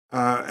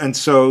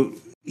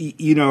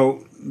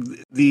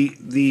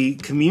the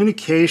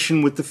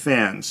communication with the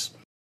fans,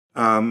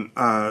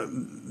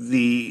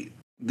 the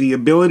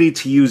ability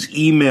to use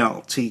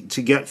email to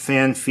get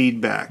fan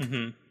feedback,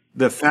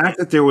 the fact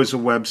that there was a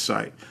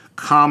website,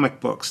 comic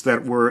books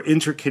that were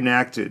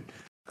interconnected,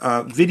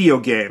 video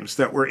games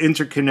that were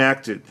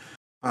interconnected,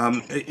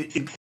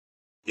 it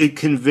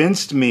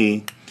convinced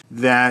me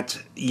that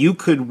you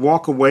could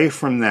walk away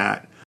from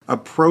that,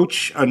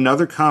 approach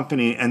another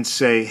company and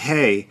say,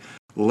 hey,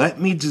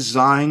 let me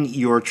design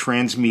your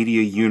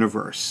transmedia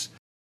universe.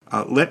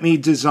 Let me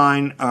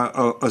design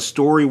a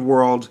story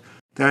world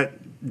that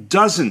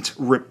doesn't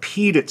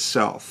repeat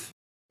itself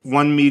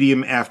one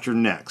medium after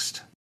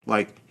next.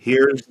 Like,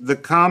 here's the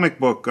comic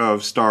book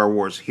of Star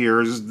Wars.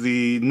 Here's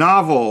the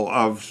novel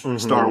of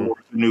Star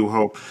Wars A New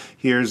Hope.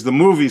 Here's the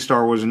movie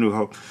Star Wars A New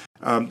Hope.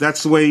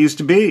 That's the way it used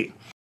to be.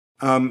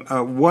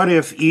 What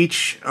if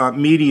each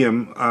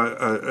medium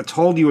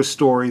told you a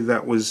story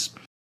that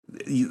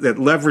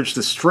leveraged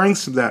the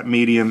strengths of that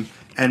medium,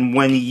 and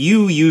when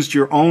you used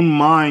your own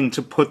mind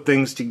to put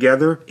things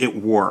together, it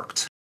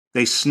worked.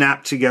 They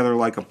snapped together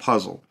like a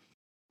puzzle.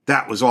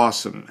 That was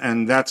awesome,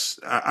 and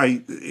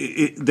I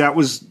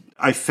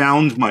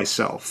found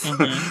myself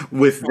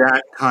with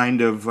that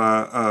kind of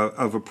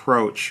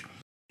approach,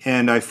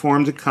 and I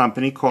formed a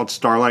company called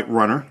Starlight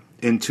Runner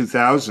in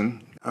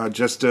 2000.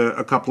 Just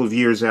a couple of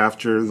years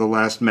after the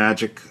last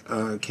Magic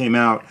came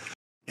out,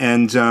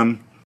 and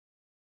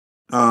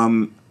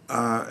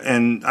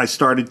I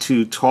started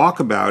to talk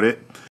about it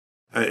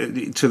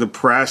to the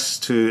press,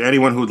 to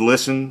anyone who would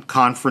listen,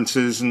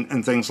 conferences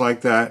and things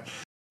like that.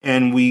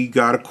 And we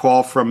got a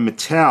call from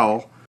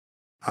Mattel,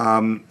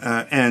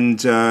 and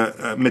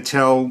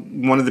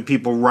Mattel, one of the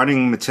people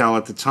running Mattel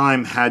at the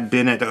time, had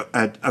been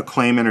at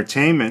Acclaim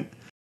Entertainment,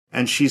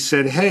 and she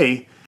said,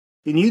 "Hey,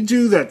 can you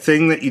do that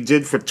thing that you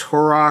did for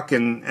Turok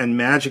and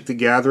Magic the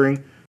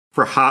Gathering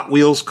for Hot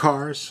Wheels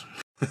cars?"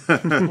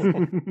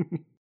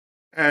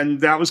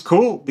 And that was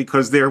cool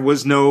because there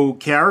was no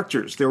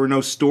characters. There were no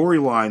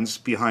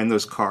storylines behind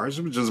those cars.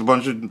 It was just a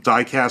bunch of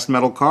die-cast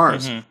metal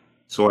cars.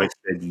 So I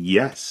said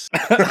yes.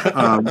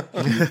 And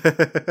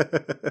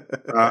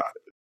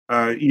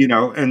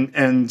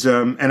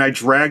I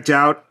dragged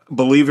out,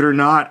 believe it or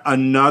not,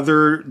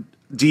 another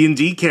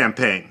D&D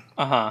campaign.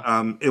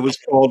 It was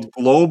called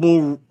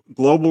Global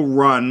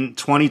Run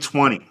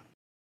 2020.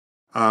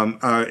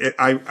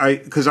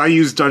 Because I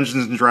use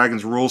Dungeons and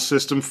Dragons rule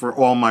system for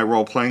all my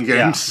role playing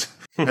games,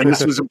 and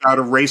this was about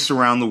a race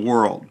around the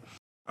world.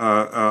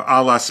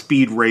 a la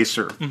Speed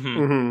Racer.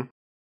 Mm-hmm.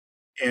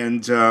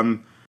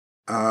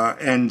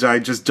 And I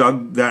just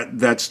dug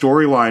that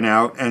storyline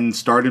out and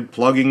started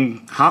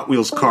plugging Hot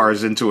Wheels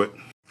cars into it.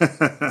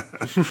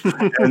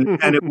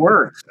 and it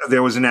worked.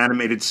 There was an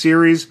animated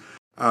series,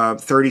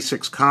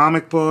 36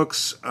 comic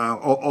books,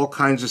 all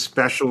kinds of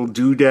special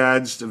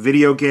doodads,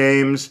 video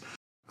games.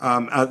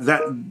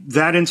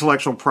 That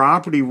intellectual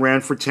property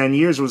ran for 10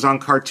 years. It was on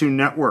Cartoon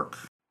Network.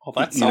 Oh,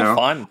 that's so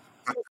fun.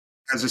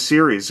 As a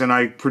series. And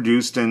I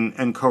produced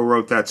and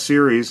co-wrote that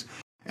series.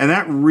 And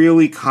that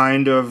really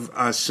kind of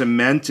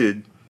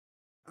cemented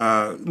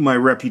my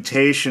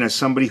reputation as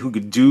somebody who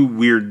could do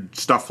weird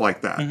stuff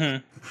like that.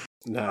 Mm-hmm.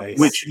 Nice.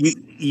 Which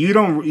you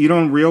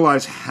don't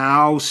realize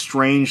how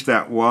strange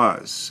that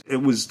was.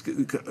 It was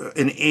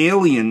an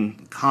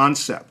alien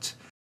concept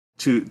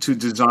to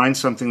design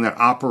something that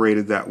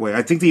operated that way.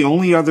 I think the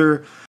only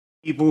other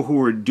people who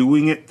were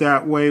doing it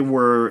that way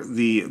were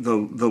the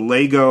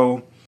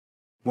Lego.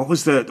 What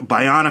was the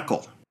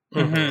Bionicle?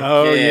 Mm-hmm.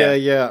 Oh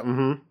yeah.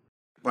 Mm-hmm.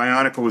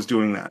 Bionicle was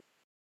doing that.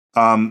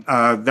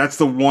 That's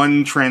the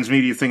one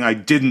transmedia thing I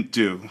didn't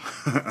do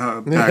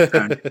back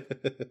then.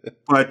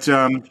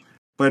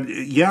 But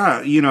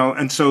yeah,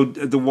 and so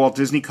the Walt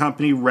Disney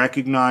Company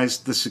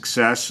recognized the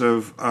success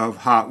of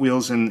Hot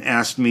Wheels and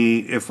asked me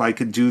if I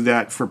could do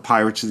that for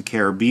Pirates of the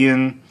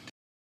Caribbean,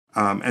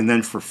 and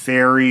then for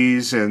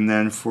Fairies, and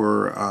then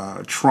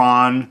for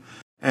Tron,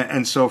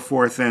 and so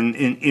forth. And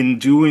in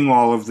doing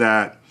all of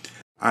that,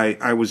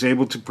 I was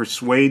able to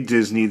persuade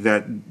Disney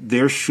that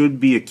there should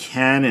be a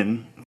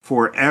canon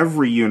for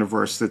every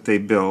universe that they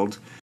build,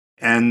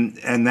 and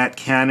that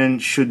canon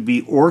should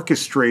be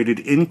orchestrated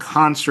in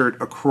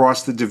concert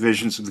across the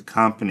divisions of the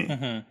company.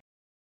 Mm-hmm.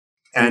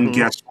 And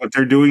guess what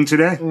they're doing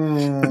today?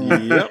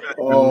 Yep.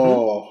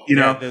 Oh,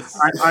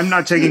 I'm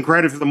not taking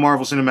credit for the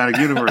Marvel Cinematic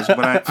Universe,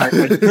 but I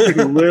take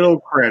a little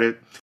credit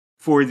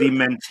for the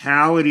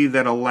mentality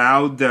that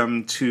allowed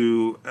them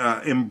to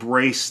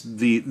embrace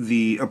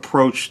the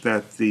approach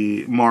that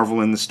the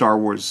Marvel and the Star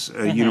Wars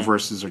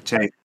universes are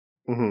taking.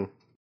 Mm-hmm.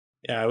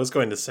 Yeah, I was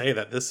going to say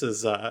that this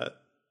is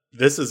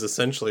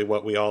essentially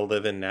what we all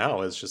live in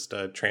now. Is just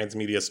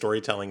transmedia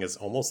storytelling is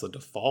almost the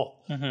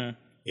default. Mm-hmm.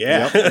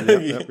 Yeah,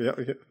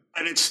 Yep.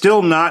 And it's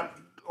still not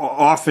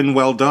often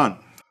well done.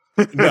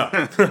 No.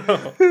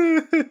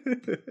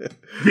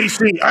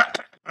 DC.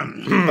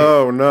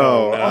 Oh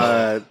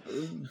no.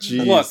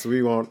 Geez, Look,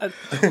 we won't.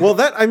 Well,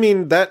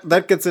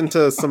 that gets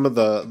into some of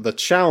the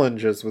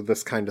challenges with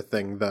this kind of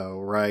thing,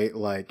 though, right?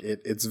 Like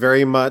it's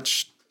very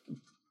much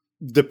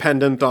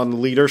dependent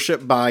on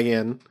leadership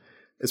buy-in.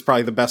 Is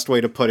probably the best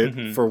way to put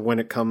it for when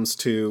it comes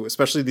to,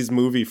 especially these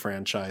movie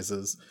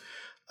franchises.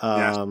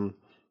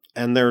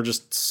 And there are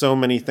just so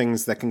many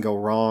things that can go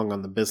wrong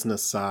on the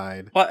business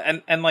side. Well,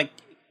 and like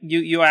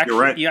you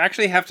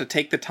actually have to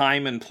take the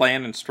time and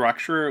plan and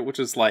structure, which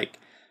is like,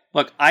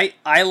 look,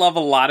 I love a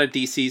lot of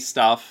DC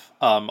stuff.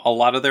 A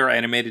lot of their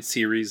animated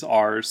series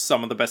are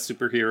some of the best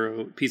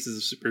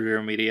pieces of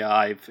superhero media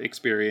I've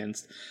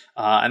experienced.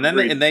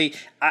 I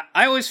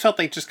always felt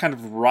they just kind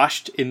of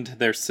rushed into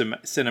their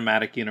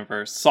cinematic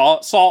universe, saw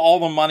all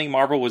the money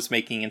Marvel was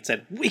making and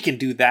said, we can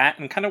do that,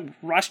 and kind of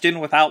rushed in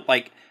without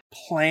like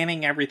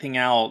planning everything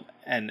out.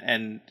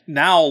 And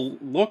now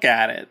look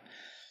at it.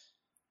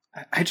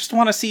 I just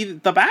want to see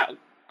the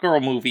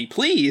Batgirl movie,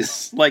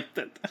 please.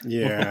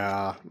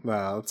 Yeah,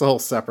 no, it's a whole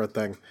separate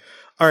thing.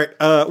 All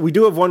right, we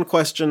do have one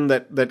question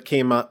that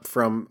came up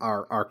from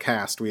our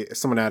cast.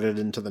 Someone added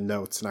it into the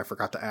notes, and I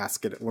forgot to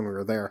ask it when we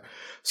were there.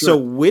 Sure. So,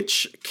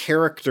 which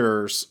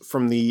characters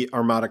from the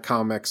Armada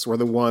comics were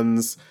the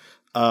ones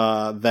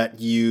that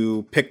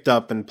you picked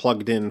up and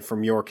plugged in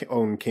from your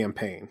own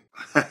campaign?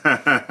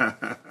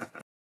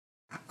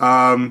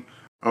 Oh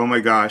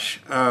my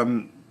gosh. Let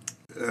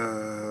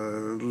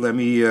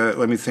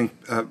me think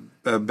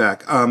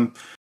back.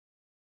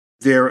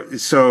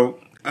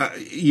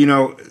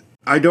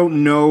 I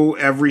don't know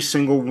every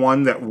single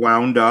one that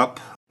wound up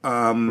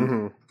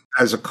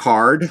as a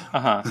card.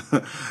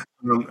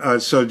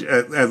 So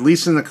at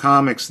least in the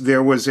comics,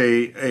 there was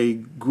a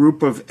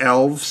group of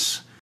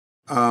elves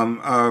from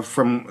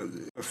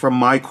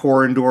my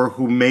Corridor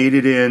who made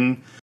it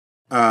in.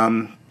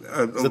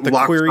 Is it the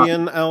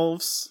Quirion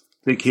elves?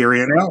 The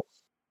Quirion elves.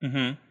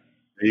 Mm-hmm.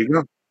 There you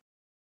go.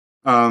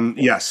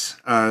 Yes,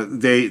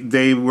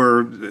 they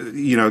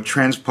were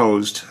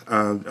transposed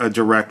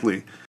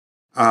directly.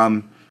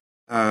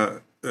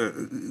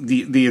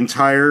 The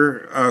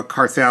entire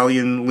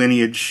Carthalion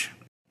lineage,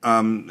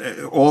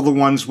 all the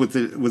ones with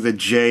a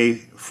J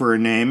for a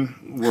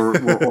name were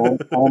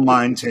all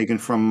mine, taken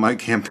from my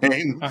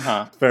campaign.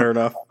 Fair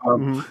enough.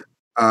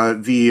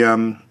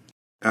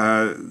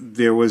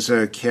 There was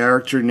a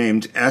character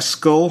named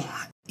Eskil,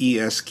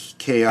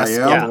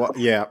 Eskil.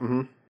 Yeah.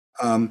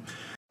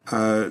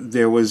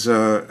 There was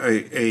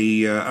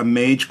a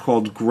mage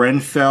called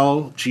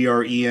Grenfell,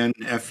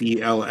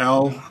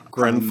 Grenfell.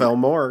 Grenfell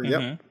Moore.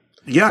 Yep.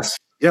 Yes.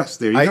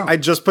 There you go. I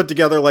just put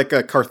together like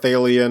a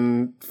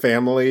Carthalion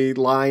family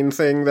line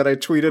thing that I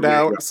tweeted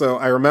out, so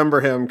I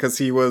remember him because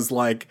he was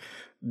like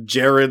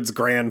Jared's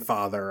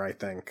grandfather, I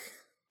think.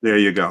 There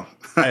you go.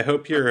 I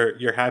hope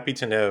you're happy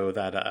to know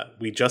that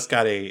we just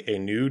got a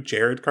new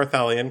Jared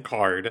Carthalion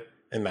card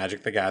in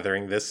Magic the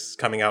Gathering. This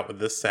coming out with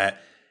this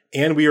set,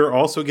 and we are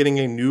also getting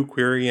a new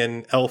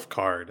Quirion elf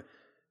card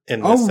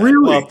in this set.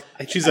 Really? Well,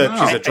 she's a dryad.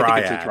 I think it's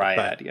a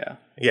dryad,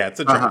 yeah, it's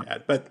a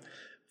dryad, but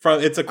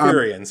it's a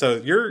Quirion. So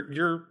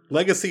your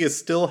legacy is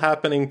still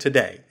happening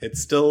today. It's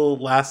still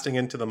lasting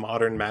into the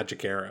modern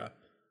Magic era.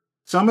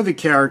 Some of the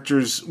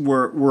characters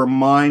were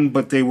mine,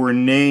 but they were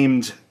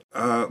named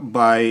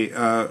by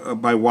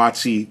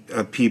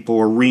WotC people,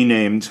 or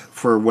renamed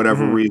for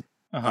whatever reason.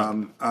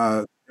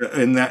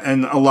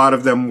 And a lot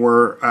of them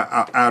were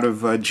out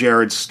of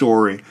Jared's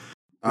story.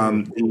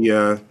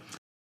 The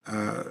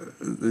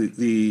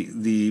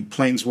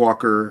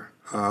Planeswalker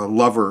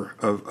lover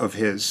of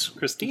his,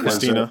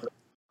 Christina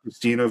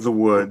of the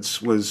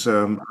Woods, was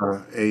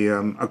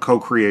a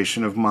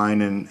co-creation of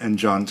mine and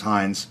John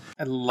Tynes.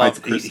 I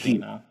love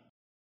Christina.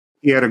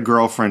 He had a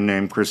girlfriend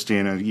named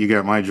Christina. You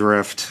get my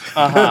drift.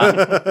 That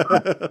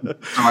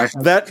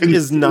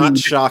is not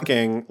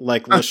shocking.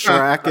 Like,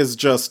 Leshrac is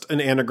just an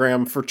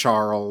anagram for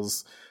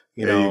Charles.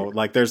 You know,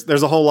 like there's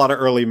a whole lot of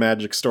early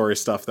Magic story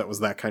stuff that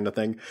was that kind of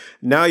thing.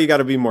 Now you got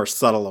to be more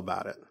subtle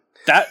about it.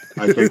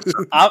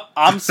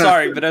 I'm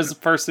sorry, but as a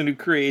person who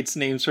creates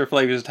names for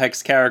flavors of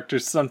text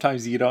characters,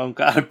 sometimes you don't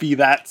gotta be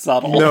that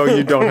subtle. No,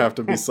 you don't have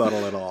to be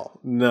subtle at all.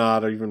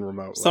 Not even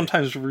remotely.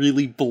 Sometimes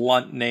really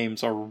blunt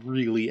names are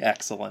really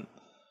excellent.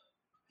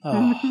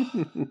 Oh.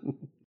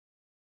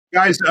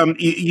 Guys,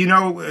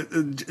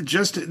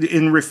 just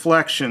in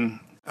reflection,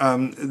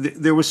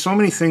 there were so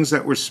many things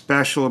that were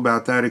special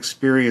about that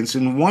experience,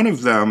 and one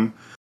of them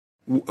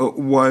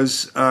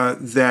was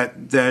that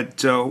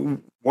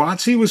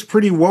WotC was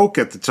pretty woke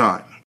at the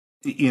time.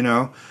 You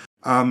know,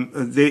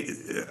 they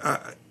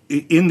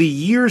in the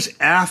years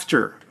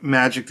after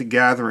Magic the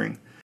Gathering,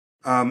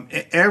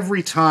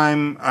 every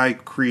time I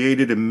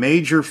created a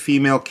major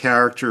female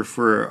character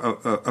for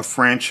a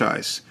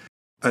franchise,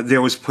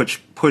 there was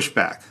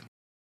pushback.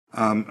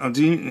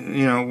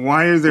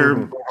 Why are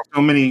there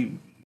so many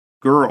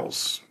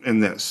girls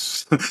in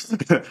this?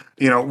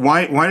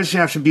 Why does she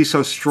have to be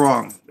so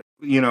strong?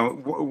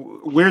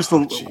 Where's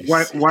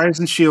why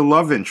isn't she a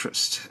love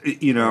interest?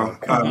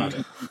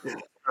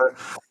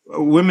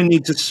 Women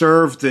need to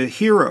serve the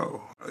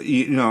hero.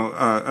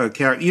 A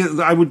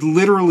character. I would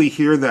literally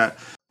hear that.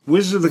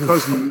 Wizards of the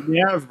Coast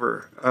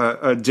never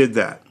did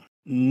that.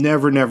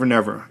 Never.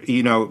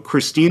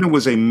 Christina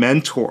was a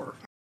mentor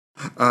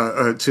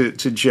to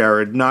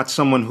Jared, not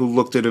someone who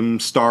looked at him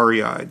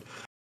starry-eyed.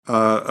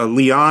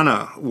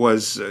 Liana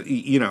was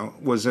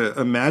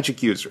a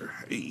magic user,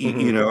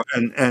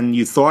 and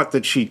you thought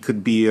that she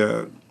could be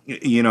a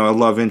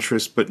love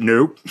interest, but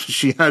nope,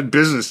 she had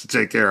business to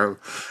take care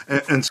of,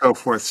 and so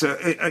forth. So,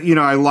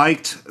 I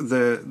liked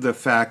the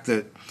fact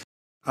that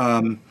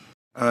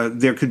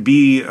there could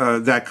be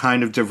that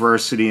kind of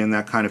diversity and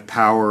that kind of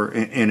power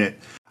in it.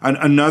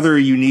 Another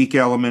unique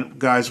element,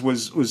 guys,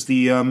 was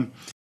the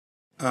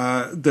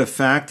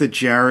fact that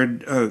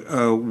Jared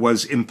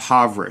was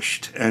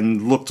impoverished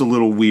and looked a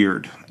little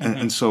weird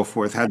and so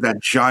forth, had that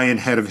giant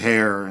head of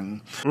hair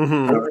and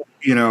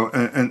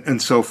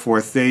and so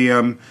forth. They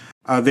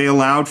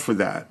allowed for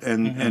that,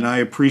 and I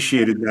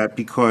appreciated that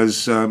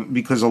because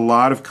a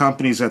lot of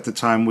companies at the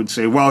time would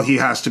say, well, he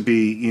has to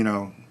be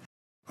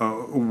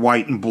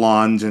white and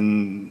blonde,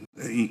 and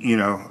you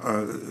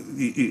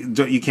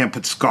can't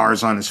put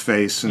scars on his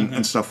face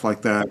and stuff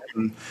like that.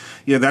 And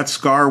that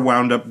scar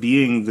wound up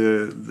being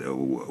the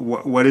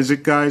what is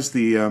it, guys?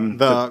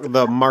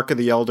 The Mark of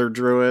the Elder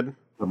Druid.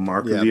 The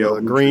Mark of the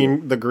Elder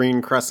the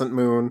green crescent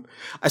moon.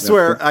 I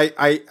swear,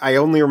 I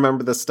only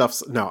remember this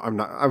stuff. No, I'm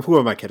not. Who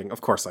am I kidding?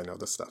 Of course I know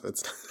this stuff.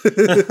 It's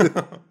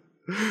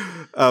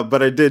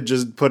but I did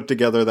just put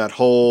together that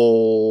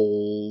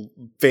whole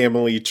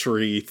family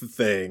tree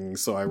thing,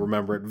 so I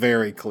remember it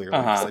very clearly.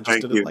 I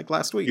just did it like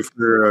last week. Thank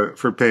you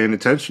for paying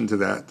attention to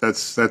that.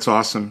 That's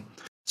awesome.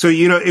 So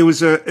it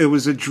was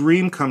a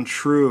dream come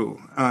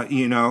true,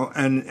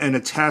 and a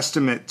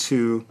testament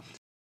to,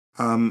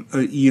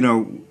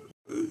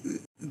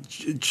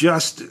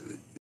 just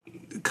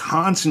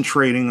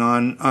concentrating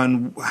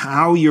on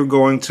how you're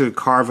going to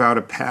carve out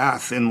a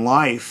path in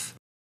life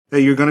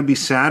that you're going to be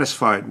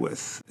satisfied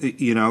with.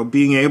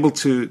 Being able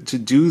to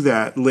do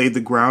that laid the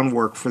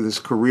groundwork for this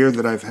career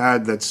that I've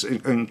had. That's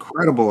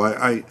incredible.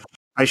 I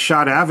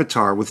shot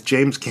Avatar with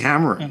James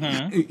Cameron.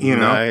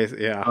 Nice,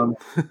 yeah.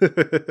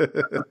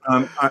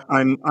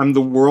 I'm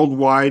the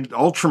worldwide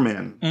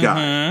Ultraman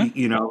guy.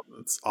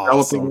 It's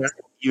awesome. Developing that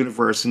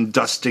universe and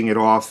dusting it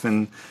off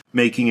and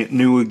making it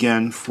new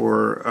again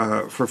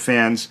for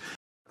fans.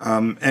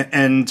 And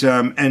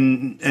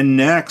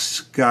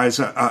next, guys,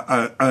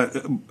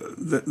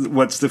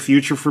 what's the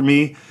future for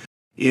me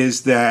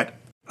is that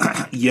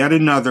yet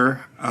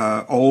another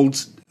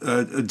old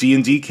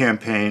D&D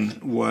campaign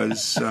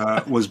was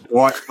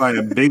bought by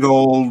a big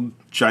old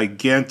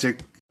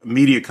gigantic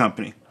media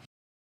company,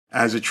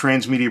 as a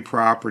transmedia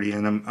property,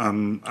 and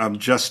I'm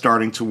just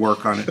starting to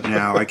work on it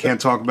now. I can't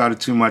talk about it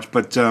too much,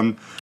 but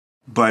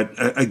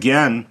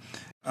again,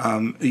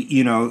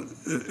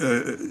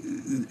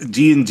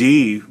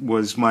 D&D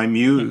was my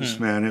muse,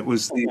 man. It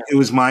was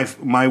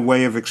my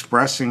way of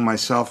expressing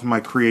myself and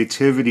my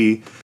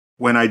creativity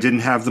when I didn't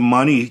have the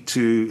money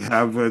to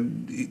have a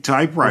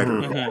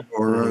typewriter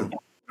or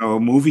a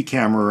movie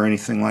camera or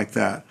anything like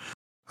that.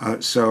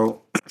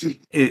 So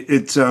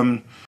it's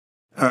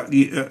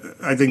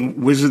I think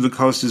Wizard of the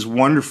Coast is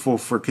wonderful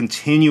for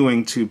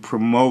continuing to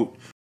promote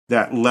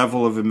that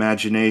level of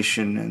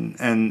imagination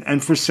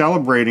and for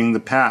celebrating the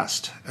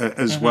past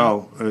as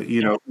well.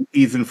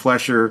 Ethan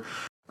Flesher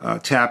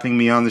tapping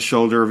me on the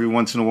shoulder every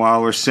once in a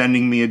while, or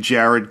sending me a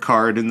Jared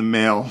card in the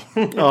mail.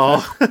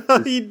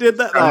 Oh, he did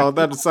that. Oh,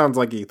 that sounds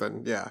like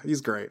Ethan. Yeah, he's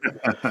great.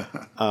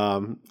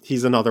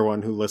 He's another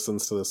one who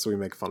listens to this, so we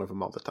make fun of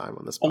him all the time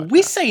on this podcast.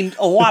 We say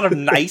a lot of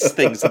nice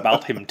things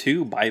about him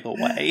too, by the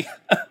way.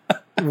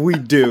 We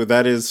do.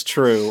 That is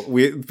true.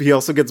 He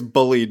also gets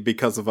bullied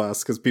because of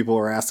us, because people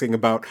are asking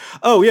about,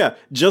 oh yeah,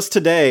 just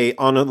today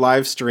on a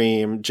live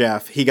stream,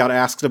 Jeff, he got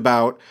asked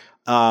about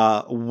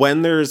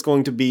when there's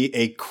going to be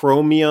a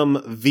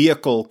chromium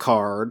vehicle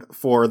card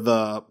for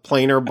the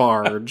planar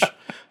barge,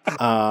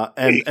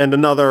 and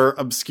another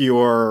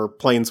obscure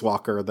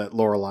planeswalker that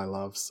Lorelei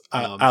loves.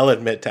 I'll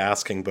admit to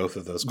asking both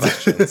of those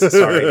questions.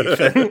 Sorry,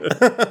 Ethan.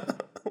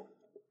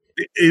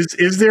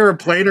 Is there a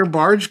planar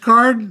barge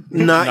card?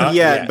 Not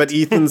yet, but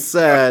Ethan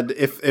said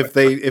if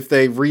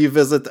they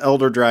revisit the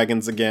Elder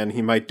Dragons again,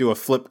 he might do a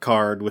flip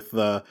card with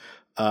the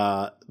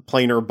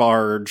planar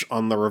barge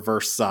on the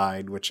reverse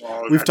side, which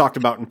we've talked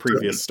about in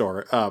previous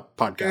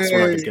podcasts. We're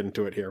not going to get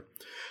into it here.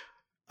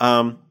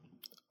 All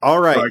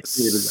right,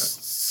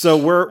 so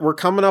we're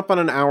coming up on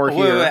an hour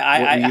here. Wait,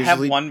 I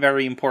have one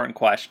very important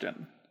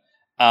question.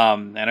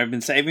 And I've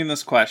been saving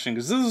this question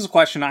because this is a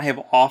question I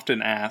have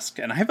often asked,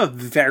 and I have a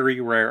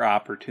very rare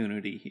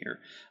opportunity here.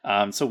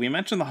 So we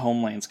mentioned the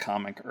Homelands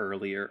comic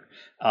earlier,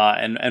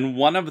 and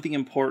one of the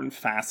important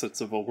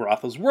facets of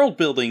Ogratha's world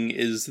building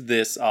is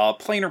this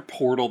planar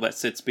portal that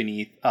sits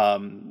beneath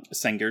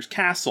Sengir's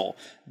castle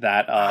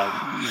that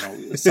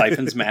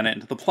siphons mana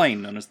into the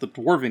plane, known as the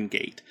Dwarven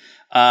Gate,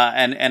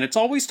 and it's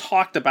always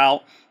talked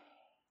about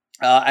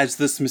as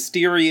this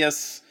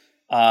mysterious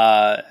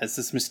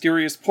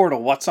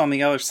portal. What's on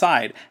the other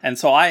side? And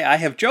so I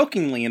have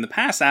jokingly in the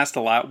past asked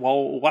a lot,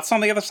 well, what's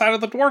on the other side of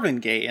the Dwarven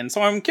Gate? And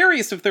so I'm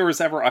curious if there was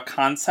ever a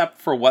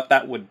concept for what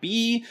that would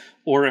be,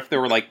 or if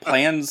there were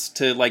plans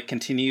to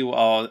continue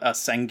a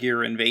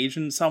Sengir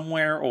invasion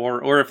somewhere,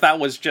 or if that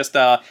was just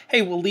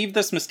hey, we'll leave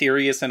this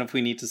mysterious, and if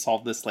we need to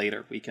solve this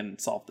later, we can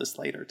solve this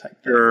later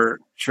type thing.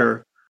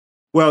 Sure.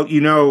 Well,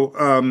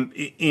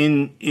 in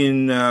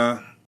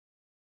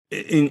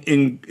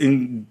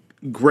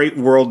great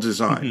world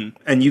design,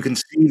 and you can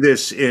see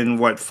this in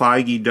what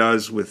Feige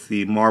does with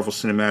the Marvel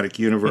Cinematic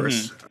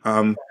Universe.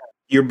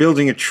 You're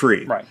building a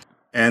tree, right?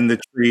 And the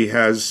tree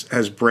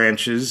has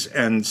branches,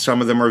 and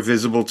some of them are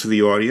visible to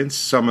the audience.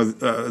 Some of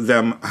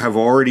them have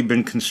already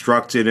been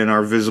constructed and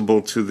are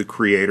visible to the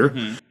creator,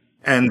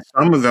 and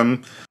some of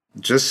them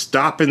just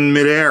stop in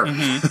midair,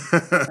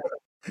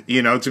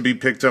 to be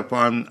picked up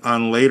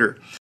on later.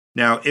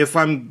 Now, if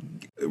I'm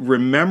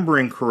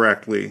remembering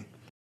correctly,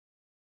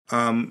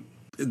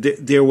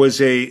 there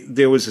was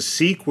a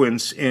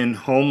sequence in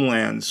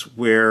Homelands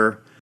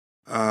where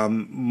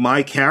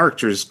my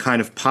characters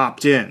kind of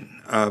popped in.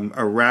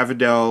 A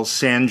Ravidel,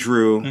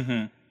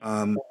 Sandrew,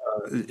 some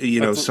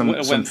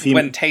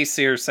female. When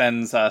Taysir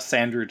sends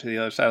Sandrew to the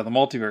other side of the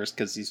multiverse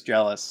because he's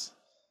jealous.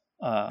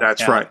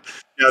 That's right.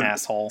 Now,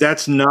 asshole.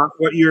 That's not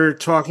what you're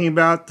talking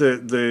about.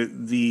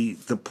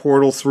 The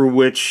portal through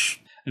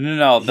which.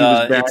 No.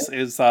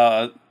 It's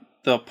the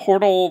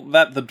portal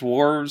that the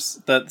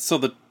dwarves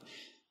the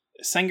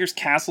Sengir's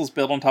castle is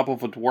built on top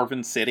of a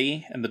dwarven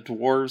city, and the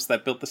dwarves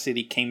that built the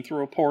city came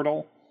through a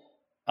portal.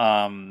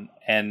 And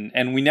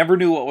we never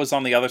knew what was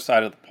on the other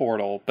side of the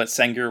portal, but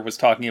Sengir was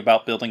talking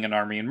about building an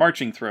army and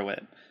marching through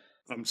it.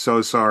 I'm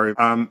so sorry.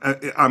 I'm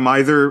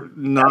either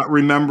not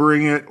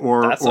remembering it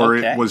or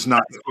it was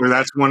not, or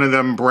that's one of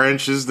them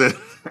branches that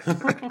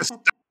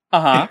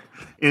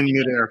in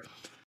midair.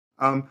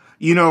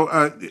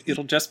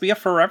 It'll just be a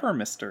forever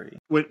mystery.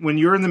 When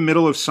you're in the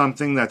middle of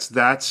something that's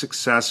that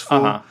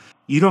successful,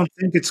 you don't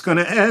think it's going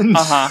to end.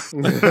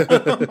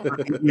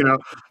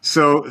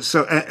 So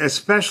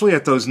especially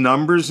at those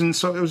numbers, and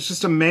so it was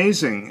just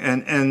amazing,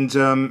 and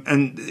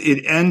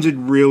it ended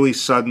really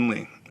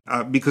suddenly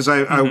because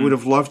I would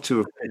have loved to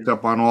have picked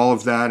up on all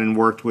of that and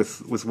worked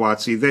with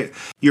WotC.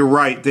 You're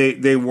right,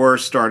 they were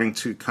starting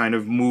to kind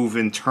of move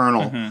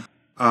internal,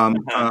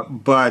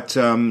 but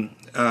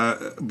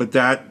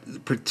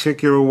that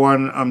particular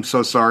one, I'm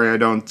so sorry, I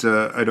don't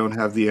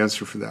have the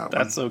answer for that.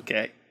 That's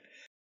okay.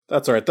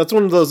 That's all right. That's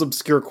one of those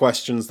obscure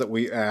questions that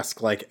we ask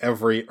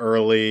every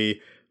early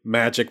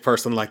Magic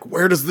person,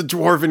 where does the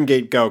Dwarven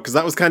Gate go? Because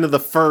that was kind of the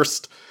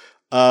first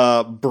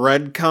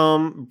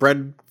breadcrumb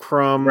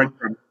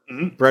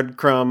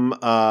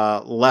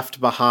breadcrumb left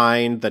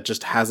behind that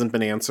just hasn't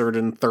been answered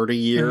in 30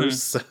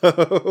 years.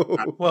 Mm-hmm.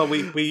 So. Well,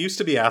 we used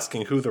to be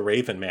asking who the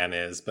Raven Man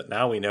is, but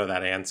now we know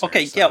that answer.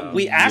 Okay, so. Yeah,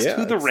 we asked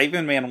who the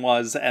Raven Man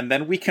was, and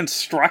then we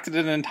constructed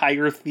an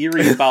entire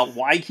theory about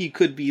why he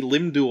could be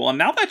Limdul, and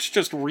now that's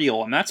just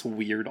real, and that's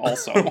weird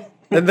also.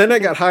 And then I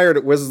got hired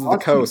at Wizards of the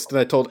Coast, and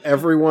I told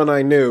everyone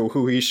I knew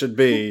who he should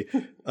be,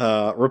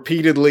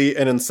 repeatedly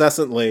and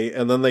incessantly,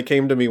 and then they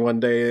came to me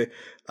one day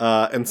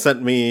and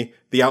sent me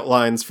the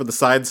outlines for the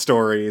side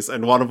stories,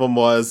 and one of them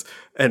was,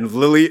 and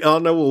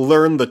Liliana will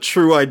learn the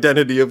true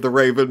identity of the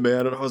Raven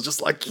Man, and I was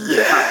just like,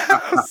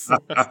 yes!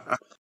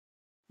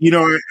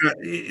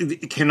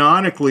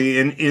 Canonically,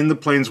 in the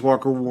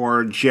Planeswalker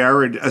War,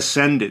 Jared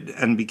ascended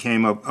and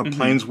became a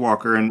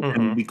Planeswalker,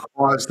 and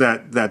because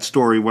that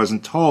story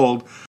wasn't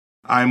told,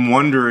 I'm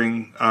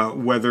wondering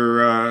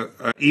whether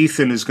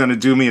Ethan is going to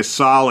do me a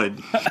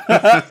solid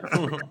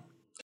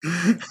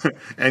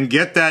and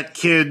get that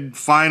kid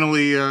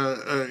finally,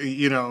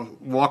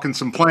 walking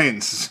some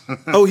planes.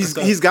 Oh,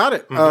 he's got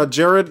it.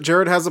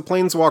 Jared has a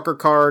Planeswalker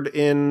card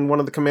in one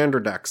of the commander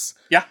decks.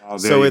 Yeah. Oh,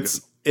 so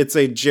it's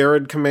a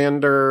Jared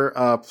commander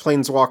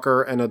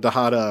Planeswalker and a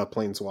Dahada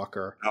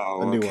Planeswalker.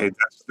 Oh, okay.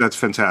 That's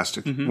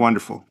fantastic.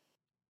 Wonderful.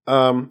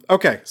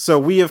 Okay, so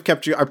we have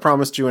kept you, I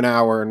promised you an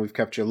hour, and we've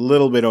kept you a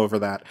little bit over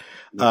that.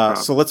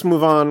 So let's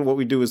move on. What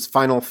we do is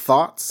final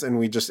thoughts,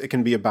 and it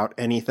can be about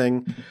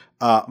anything.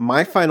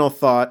 My final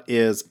thought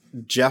is,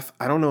 Jeff,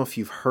 I don't know if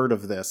you've heard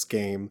of this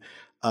game,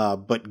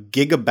 but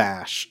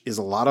Gigabash is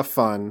a lot of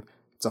fun.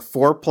 It's a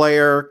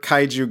 4-player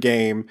kaiju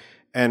game.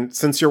 And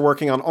since you're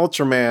working on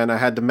Ultraman, I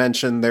had to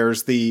mention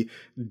there's the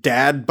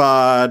dad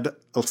bod,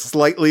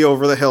 slightly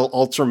over the hill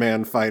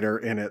Ultraman fighter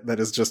in it that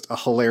is just a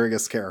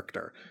hilarious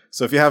character.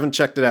 So if you haven't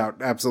checked it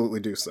out, absolutely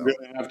do so. You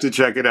really have to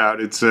check it out.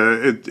 It's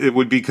it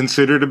would be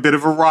considered a bit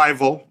of a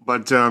rival,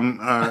 but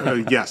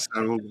yes,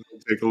 I will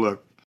take a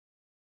look.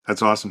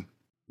 That's awesome.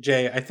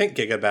 Jay, I think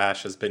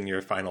Gigabash has been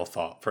your final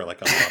thought for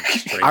like a month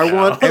straight I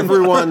want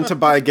everyone to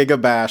buy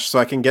Gigabash so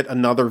I can get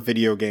another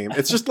video game.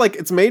 It's just like,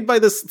 it's made by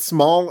this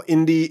small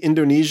indie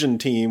Indonesian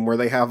team where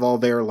they have all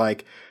their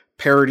like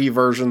parody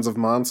versions of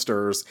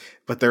monsters,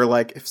 but they're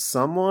like, if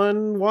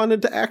someone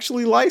wanted to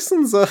actually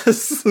license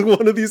us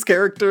one of these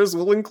characters,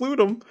 we'll include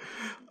them.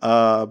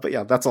 But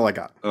yeah, that's all I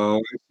got. Oh,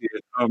 I see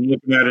it. I'm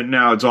looking at it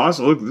now. It's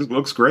awesome. Look, this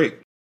looks great.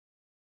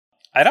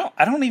 I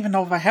don't even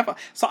know if I have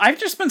so I've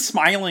just been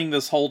smiling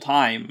this whole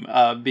time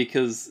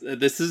because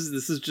this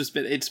has just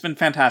been, it's been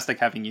fantastic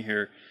having you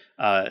here,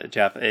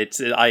 Jeff.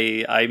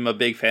 I'm a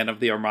big fan of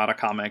the Armada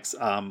comics.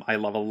 I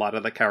love a lot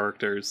of the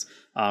characters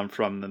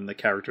from them, the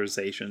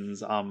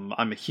characterizations. I'm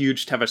a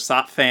huge Tevesh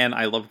Sot fan.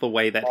 I love the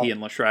way that he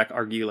and Leshrac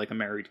argue like a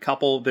married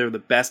couple. They're the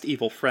best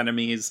evil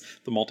frenemies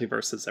the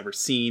multiverse has ever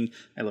seen.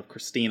 I love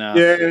Christina.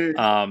 Yay.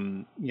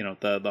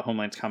 The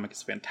Homelands comic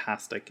is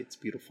fantastic. It's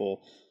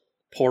beautiful.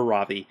 Poor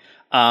Ravi.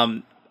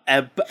 And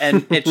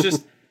it's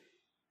just,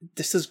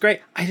 this is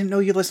great. I didn't know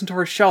you listened to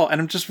our show,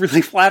 and I'm just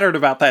really flattered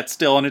about that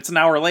still, and it's an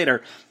hour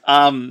later.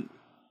 And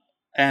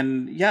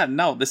yeah,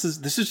 no, this has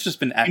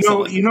just been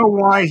excellent. You know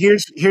why?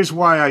 Here's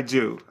why I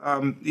do.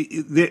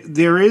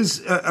 There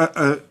is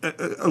a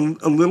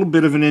little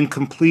bit of an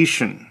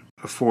incompletion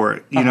for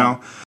it. You know,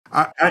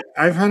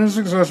 I've had a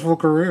successful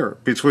career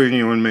between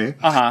you and me.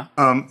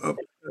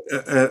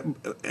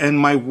 And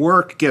my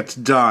work gets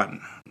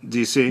done. Do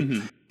you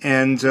see?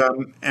 And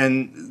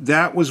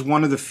that was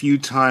one of the few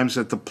times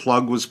that the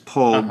plug was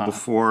pulled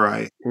before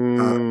I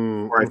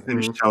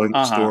finished telling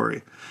the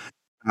story.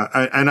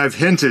 And I've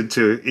hinted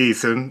to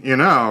Ethan,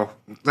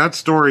 that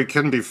story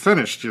can be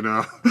finished.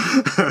 I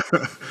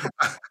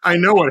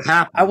know what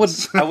happened. I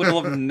would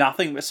love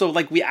nothing. So,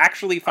 like, we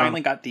actually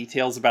finally got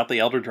details about the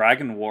Elder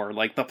Dragon War.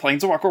 Like, the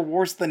Planeswalker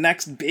War's the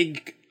next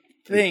big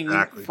thing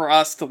for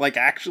us to like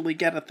actually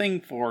get a thing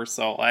for.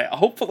 So I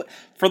hopefully,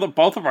 for the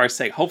both of our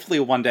sake, hopefully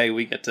one day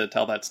we get to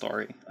tell that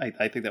story.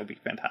 I think that would be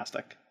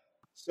fantastic.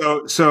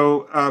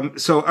 So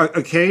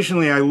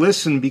occasionally I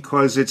listen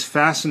because it's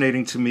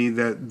fascinating to me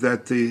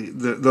that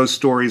those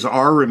stories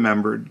are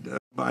remembered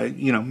by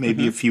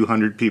maybe a few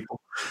hundred people,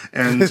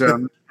 and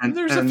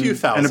there's a few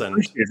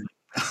thousand.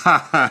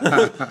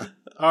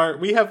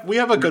 We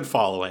have a good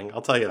following.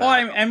 I'll tell you that.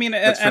 Well, I mean,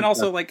 and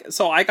also like,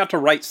 so I got to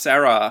write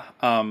Sarah.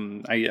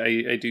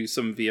 I do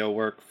some VO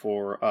work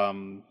for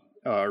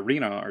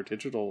Arena, our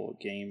digital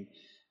game,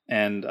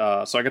 and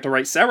so I got to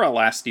write Sarah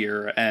last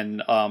year,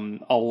 and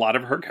a lot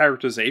of her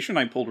characterization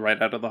I pulled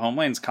right out of the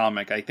Homelands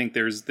comic. I think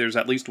there's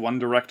at least one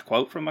direct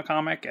quote from the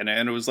comic, and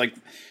it was like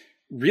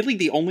really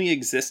the only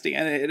existing,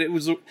 and it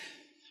was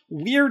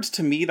weird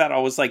to me that I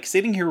was like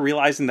sitting here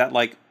realizing that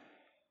like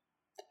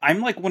I'm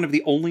like one of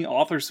the only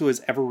authors who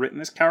has ever written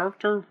this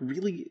character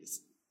really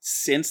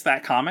since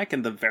that comic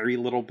and the very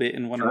little bit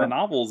in one of the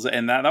novels.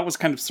 And that was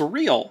kind of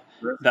surreal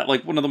that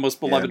like one of the most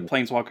beloved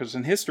Planeswalkers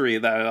in history,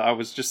 that I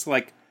was just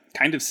like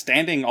kind of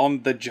standing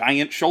on the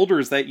giant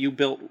shoulders that you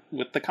built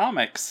with the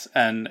comics.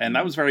 And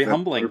that was very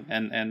humbling.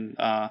 And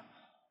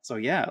so,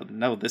 yeah,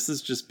 no, this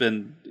has just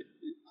been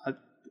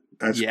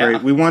That's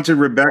great. We wanted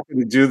Rebecca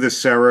to do the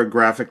Sarah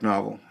graphic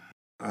novel.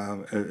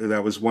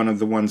 That was one of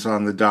the ones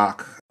on the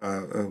dock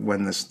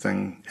when this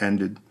thing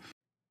ended.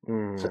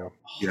 So,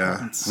 yeah,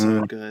 that's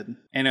so good.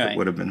 Anyway, it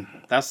would have been.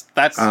 That's.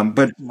 But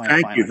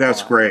thank you.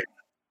 That's great.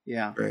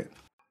 Yeah, great.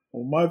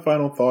 Well, my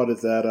final thought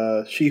is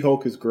that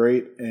She-Hulk is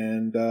great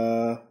and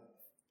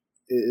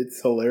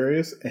it's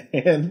hilarious.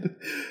 And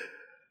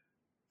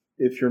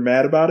if you're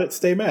mad about it,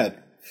 stay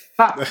mad.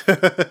 It's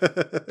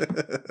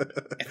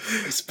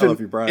been, I love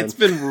you, Brian. It's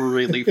been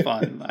really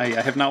fun.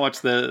 I have not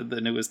watched the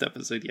newest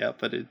episode yet,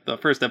 but the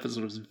first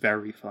episode was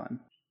very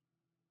fun.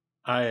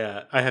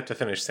 I have to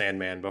finish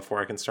Sandman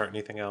before I can start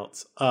anything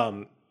else.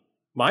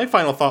 My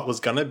final thought was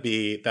gonna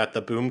be that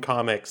the Boom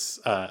Comics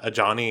a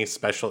Johnny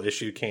special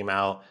issue came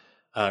out,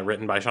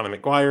 written by Shauna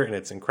McGuire, and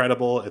it's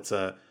incredible. It's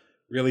a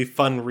really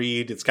fun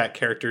read. It's got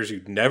characters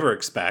you'd never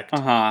expect.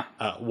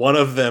 One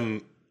of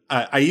them,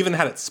 I even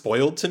had it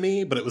spoiled to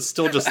me, but it was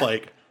still just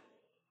like,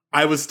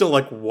 I was still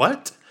like,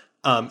 what?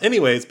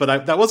 Anyways,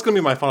 but that was going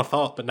to be my final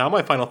thought. But now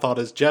my final thought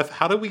is, Jeff,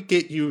 how do we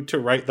get you to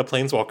write the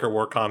Planeswalker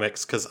War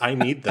comics? Because I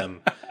need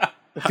them.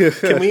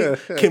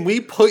 Can we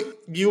put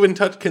you in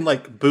touch? Can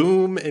like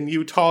Boom and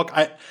you talk?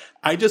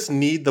 I just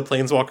need the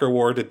Planeswalker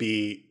War to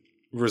be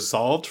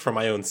resolved for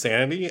my own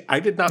sanity. I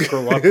did not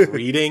grow up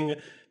reading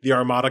the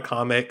Armada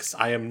comics.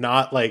 I am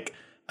not like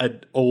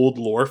an old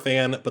lore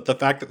fan, but the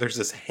fact that there's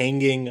this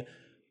hanging,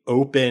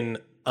 open,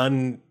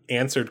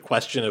 unanswered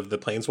question of the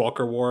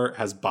Planeswalker War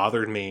has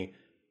bothered me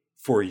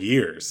for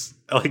years.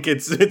 Like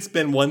it's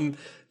been one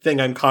thing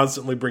I'm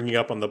constantly bringing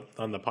up on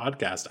the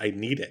podcast. I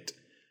need it.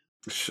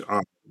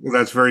 Well,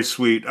 that's very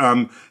sweet.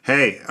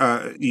 Hey,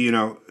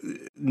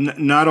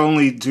 not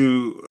only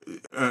do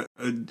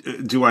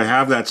I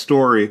have that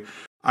story,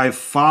 I've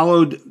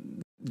followed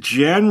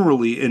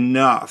generally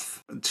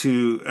enough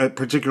to,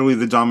 particularly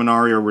the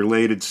Dominaria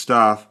related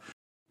stuff,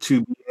 to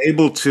be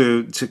able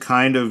to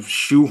kind of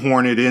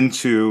shoehorn it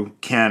into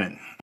canon,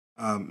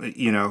 and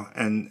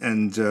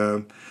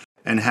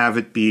have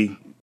it be,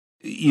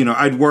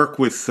 I'd work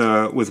with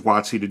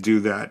WotC to do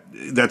that.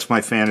 That's my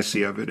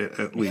fantasy of it,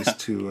 at least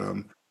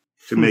to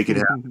make it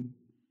happen.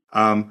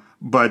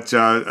 But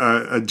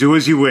do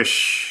as you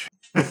wish.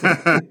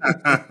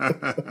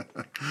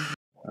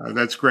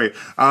 That's great.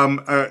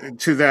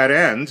 To that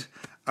end,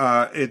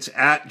 it's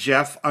at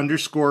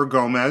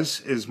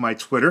Jeff_Gomez is my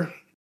Twitter.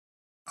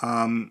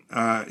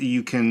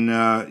 You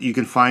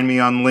can find me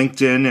on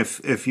LinkedIn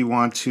if you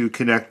want to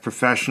connect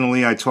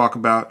professionally. I talk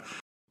about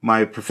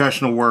my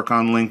professional work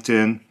on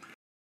LinkedIn.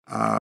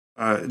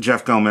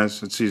 Jeff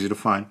Gomez, it's easy to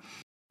find,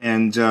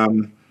 and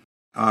I'm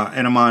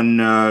on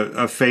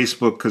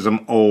Facebook because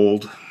I'm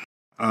old,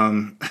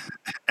 and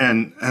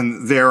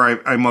there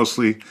I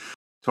mostly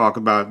talk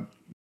about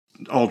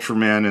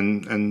Ultraman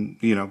and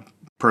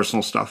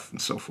personal stuff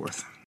and so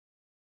forth.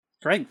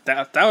 Great,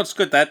 that was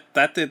good.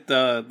 That did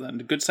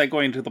the good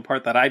segue into the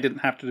part that I didn't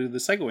have to do the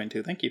segue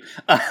into. Thank you.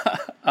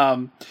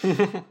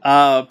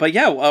 But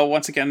yeah,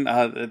 once again,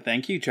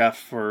 thank you, Jeff,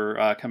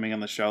 for coming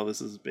on the show. This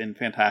has been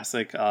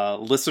fantastic.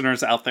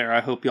 Listeners out there, I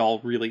hope y'all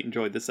really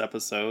enjoyed this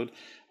episode.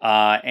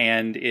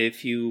 And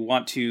if you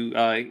want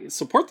to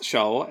support the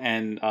show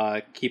and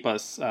keep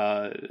us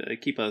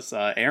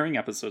airing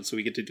episodes so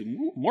we get to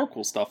do more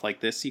cool stuff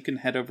like this, you can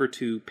head over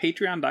to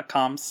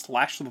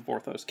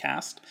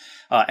patreon.com/thevorthoscast.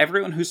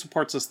 Everyone who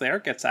supports us there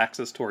gets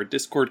access to our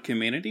Discord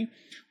community,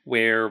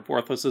 where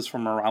Vorthoses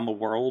from around the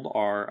world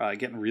are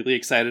getting really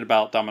excited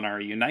about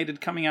Dominaria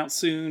United coming out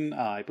soon.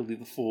 I believe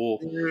the full...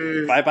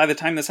 By the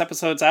time this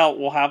episode's out,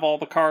 we'll have all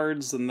the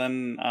cards, and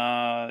then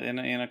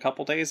in a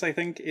couple days, I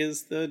think,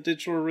 is the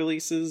digital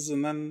releases,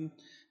 and then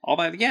all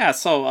that. Yeah,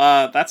 so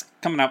that's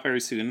coming out very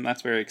soon.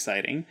 That's very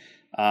exciting.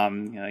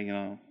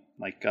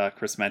 Like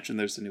Chris mentioned,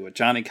 there's a new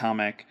Johnny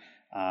comic.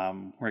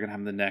 We're going to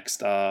have the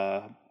next...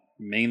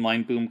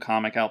 mainline Boom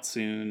comic out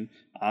soon.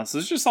 So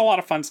there's just a lot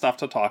of fun stuff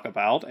to talk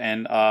about.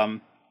 And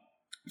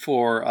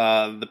for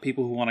the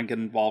people who want to get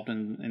involved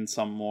in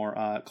some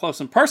more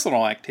close and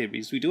personal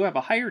activities, we do have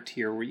a higher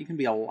tier where you can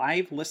be a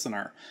live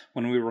listener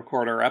when we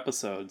record our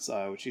episodes,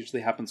 which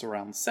usually happens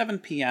around 7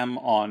 p.m.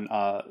 on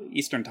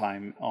Eastern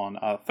Time on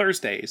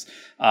Thursdays.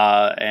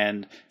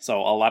 And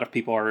so a lot of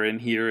people are in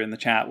here in the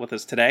chat with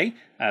us today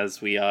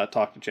as we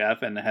talk to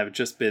Jeff and have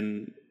just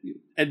been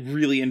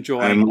really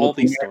enjoying all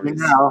these stories.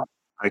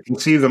 I can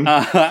see them.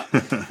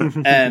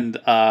 And,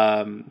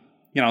 so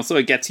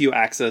it gets you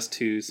access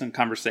to some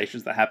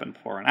conversations that happen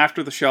before and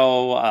after the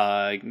show,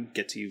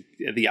 gets you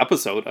the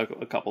episode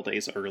a couple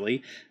days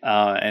early,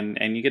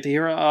 and you get to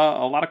hear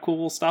a lot of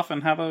cool stuff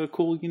and have a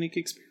cool, unique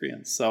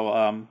experience.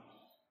 So,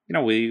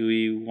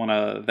 we want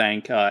to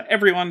thank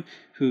everyone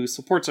who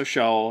supports our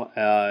show.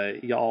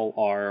 Y'all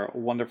are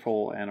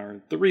wonderful and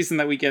are the reason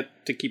that we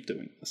get to keep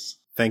doing this.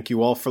 Thank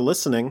you all for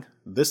listening.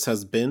 This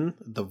has been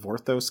the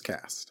Vorthos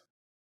Cast.